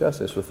able to discuss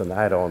this with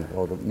Anita on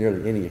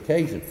nearly any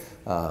occasion,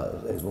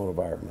 as one of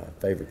my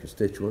favorite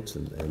constituents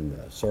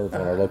and serve on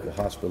our local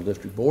hospital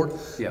district board.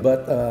 Yeah.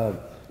 But,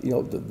 you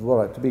know,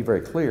 to be very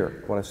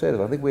clear, what I said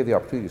is I think we have the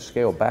opportunity to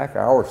scale back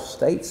our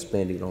state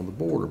spending on the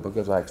border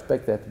because I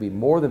expect that to be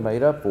more than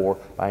made up for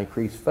by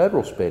increased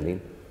federal spending,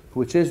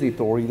 which is the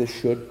authority that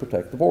should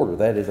protect the border.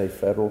 That is a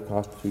federal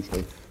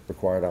constitutionally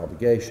required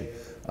obligation.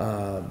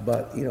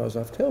 But, you know, as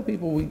I tell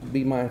people, we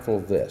be mindful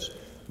of this.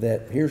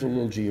 That here's a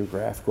little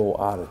geographical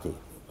oddity,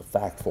 a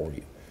fact for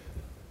you.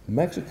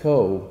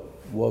 Mexico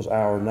was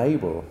our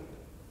neighbor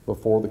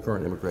before the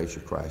current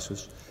immigration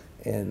crisis,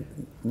 and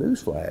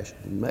newsflash,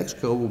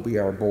 Mexico will be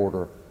our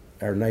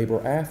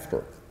neighbor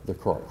after the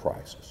current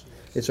crisis.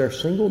 It's our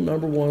single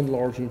 #1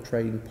 largest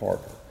trading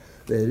partner.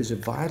 That is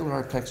vital in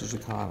our Texas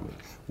economy.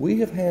 We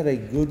have had a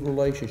good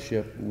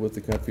relationship with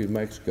the country of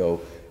Mexico.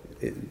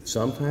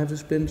 Sometimes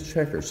it's been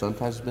checkered,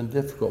 sometimes it's been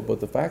difficult, but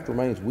the fact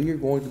remains we are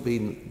going to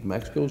be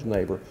Mexico's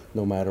neighbor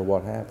no matter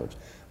what happens.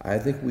 I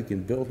think we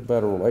can build a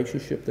better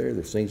relationship there.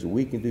 There's things that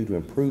we can do to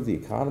improve the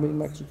economy in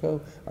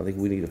Mexico. I think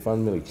we need to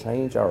fundamentally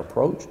change our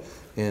approach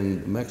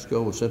in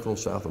Mexico and Central and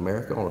South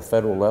America on a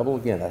federal level.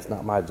 Again, that's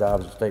not my job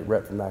as a state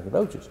rep from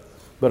Nacogdoches.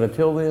 But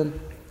until then,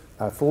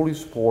 I fully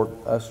support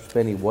us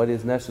spending what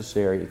is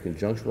necessary in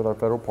conjunction with our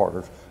federal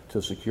partners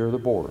to secure the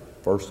border.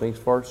 First things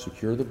first,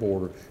 secure the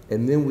border,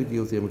 and then we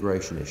deal with the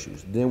immigration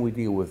issues. Then we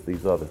deal with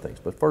these other things.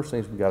 But first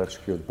things, we got to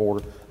secure the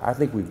border. I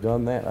think we've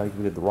done that. I think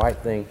we did the right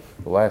thing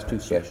the last 2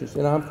 sessions,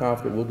 and I'm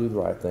confident we'll do the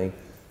right thing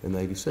in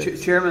maybe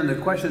 6. Chairman, the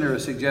questioner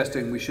is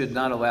suggesting we should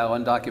not allow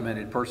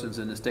undocumented persons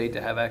in the state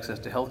to have access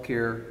to health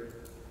care,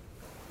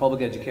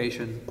 public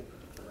education,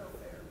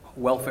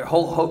 welfare,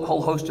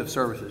 whole host of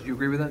services. Do you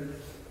agree with that?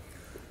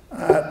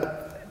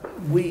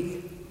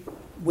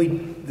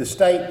 The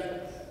state,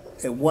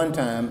 at one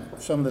time,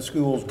 some of the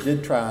schools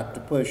did try to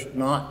push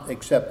not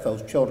accept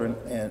those children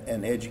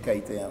and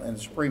educate them. And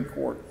the Supreme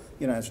Court,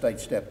 the United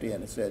States stepped in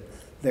and said,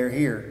 they're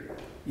here,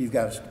 you've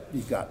got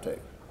to.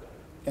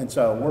 And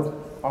so we're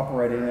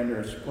operating under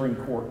a Supreme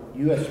Court,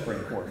 U.S.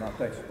 Supreme Court, not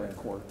Texas Supreme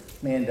Court,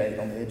 mandate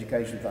on the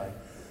education thing.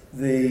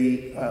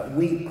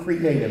 We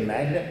create a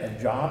magnet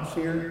of jobs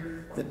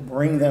here that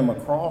bring them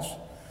across,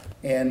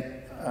 and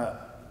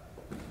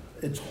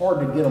it's hard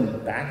to get them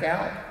back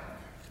out.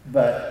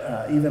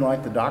 But even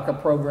like the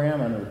DACA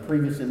program under the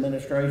previous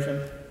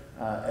administration,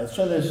 as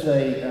soon as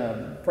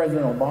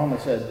President Obama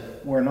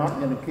said, we're not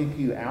going to kick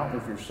you out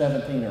if you're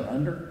 17 or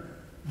under,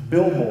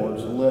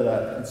 billboards lit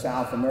up in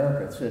South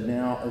America that said,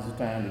 now is the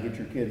time to get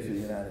your kids to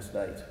the United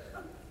States.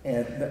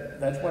 And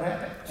that's what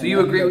happened. So you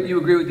agree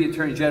with the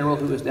Attorney General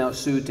who is now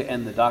sued to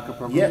end the DACA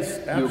program? Yes,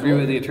 absolutely. You agree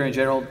with the Attorney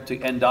General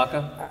to end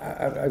DACA?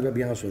 I've got to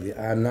be honest with you.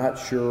 I'm not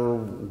sure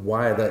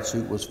why that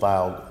suit was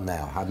filed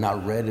now. I've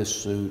not read his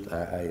suit.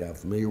 I'm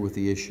familiar with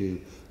the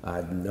issue.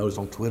 I noticed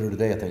on Twitter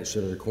today, I think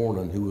Senator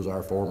Cornyn, who was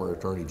our former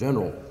Attorney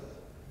General,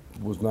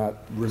 was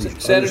not really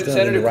Senator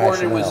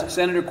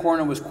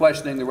Cornyn was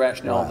questioning the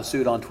rationale of the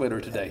suit on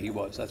Twitter today. He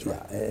was. That's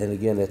right. Yeah, and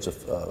again, it's a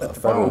the federal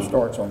problem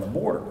starts on the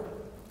border.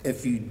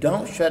 If you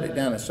don't shut it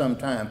down at some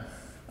time,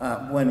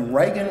 when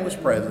Reagan was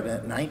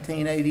president in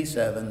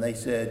 1987, they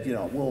said,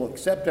 we'll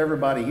accept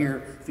everybody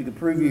here if you can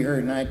prove you're here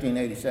in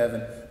 1987,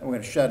 and we're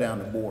going to shut down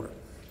the border.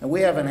 And we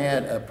haven't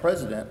had a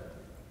president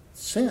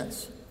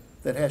since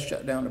that has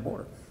shut down the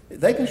border.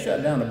 They can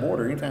shut down the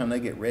border anytime they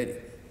get ready,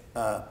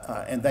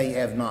 and they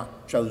have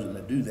not chosen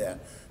to do that.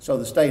 So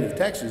the state of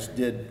Texas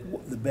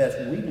did the best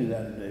we knew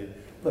how to do,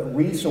 put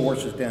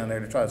resources down there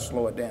to try to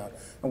slow it down.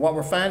 And what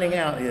we're finding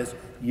out is,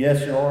 yes,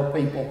 there are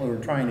people who are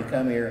trying to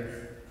come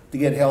here to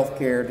get health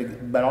care,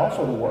 but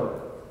also to work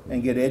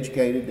and get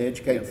educated, to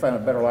educate and find a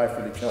better life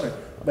for their children.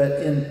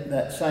 But in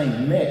that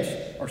same mix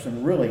are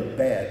some really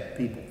bad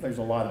people. There's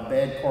a lot of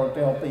bad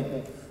cartel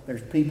people.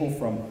 There's people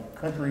from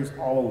countries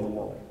all over the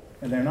world.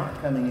 And they're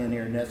not coming in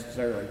here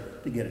necessarily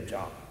to get a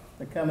job.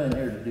 They're coming in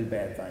here to do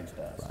bad things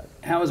to us. Right.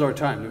 How is our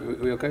time? Are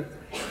we okay?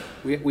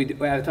 We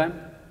out of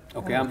time?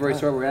 Okay, I'm very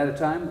sorry we're out of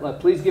time.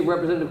 Please give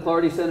Representative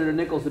Clardy, Senator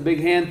Nichols a big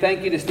hand.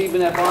 Thank you to Stephen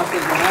F. Austin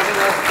for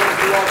having us.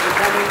 Thank you all for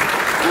coming.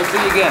 We'll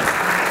see you again.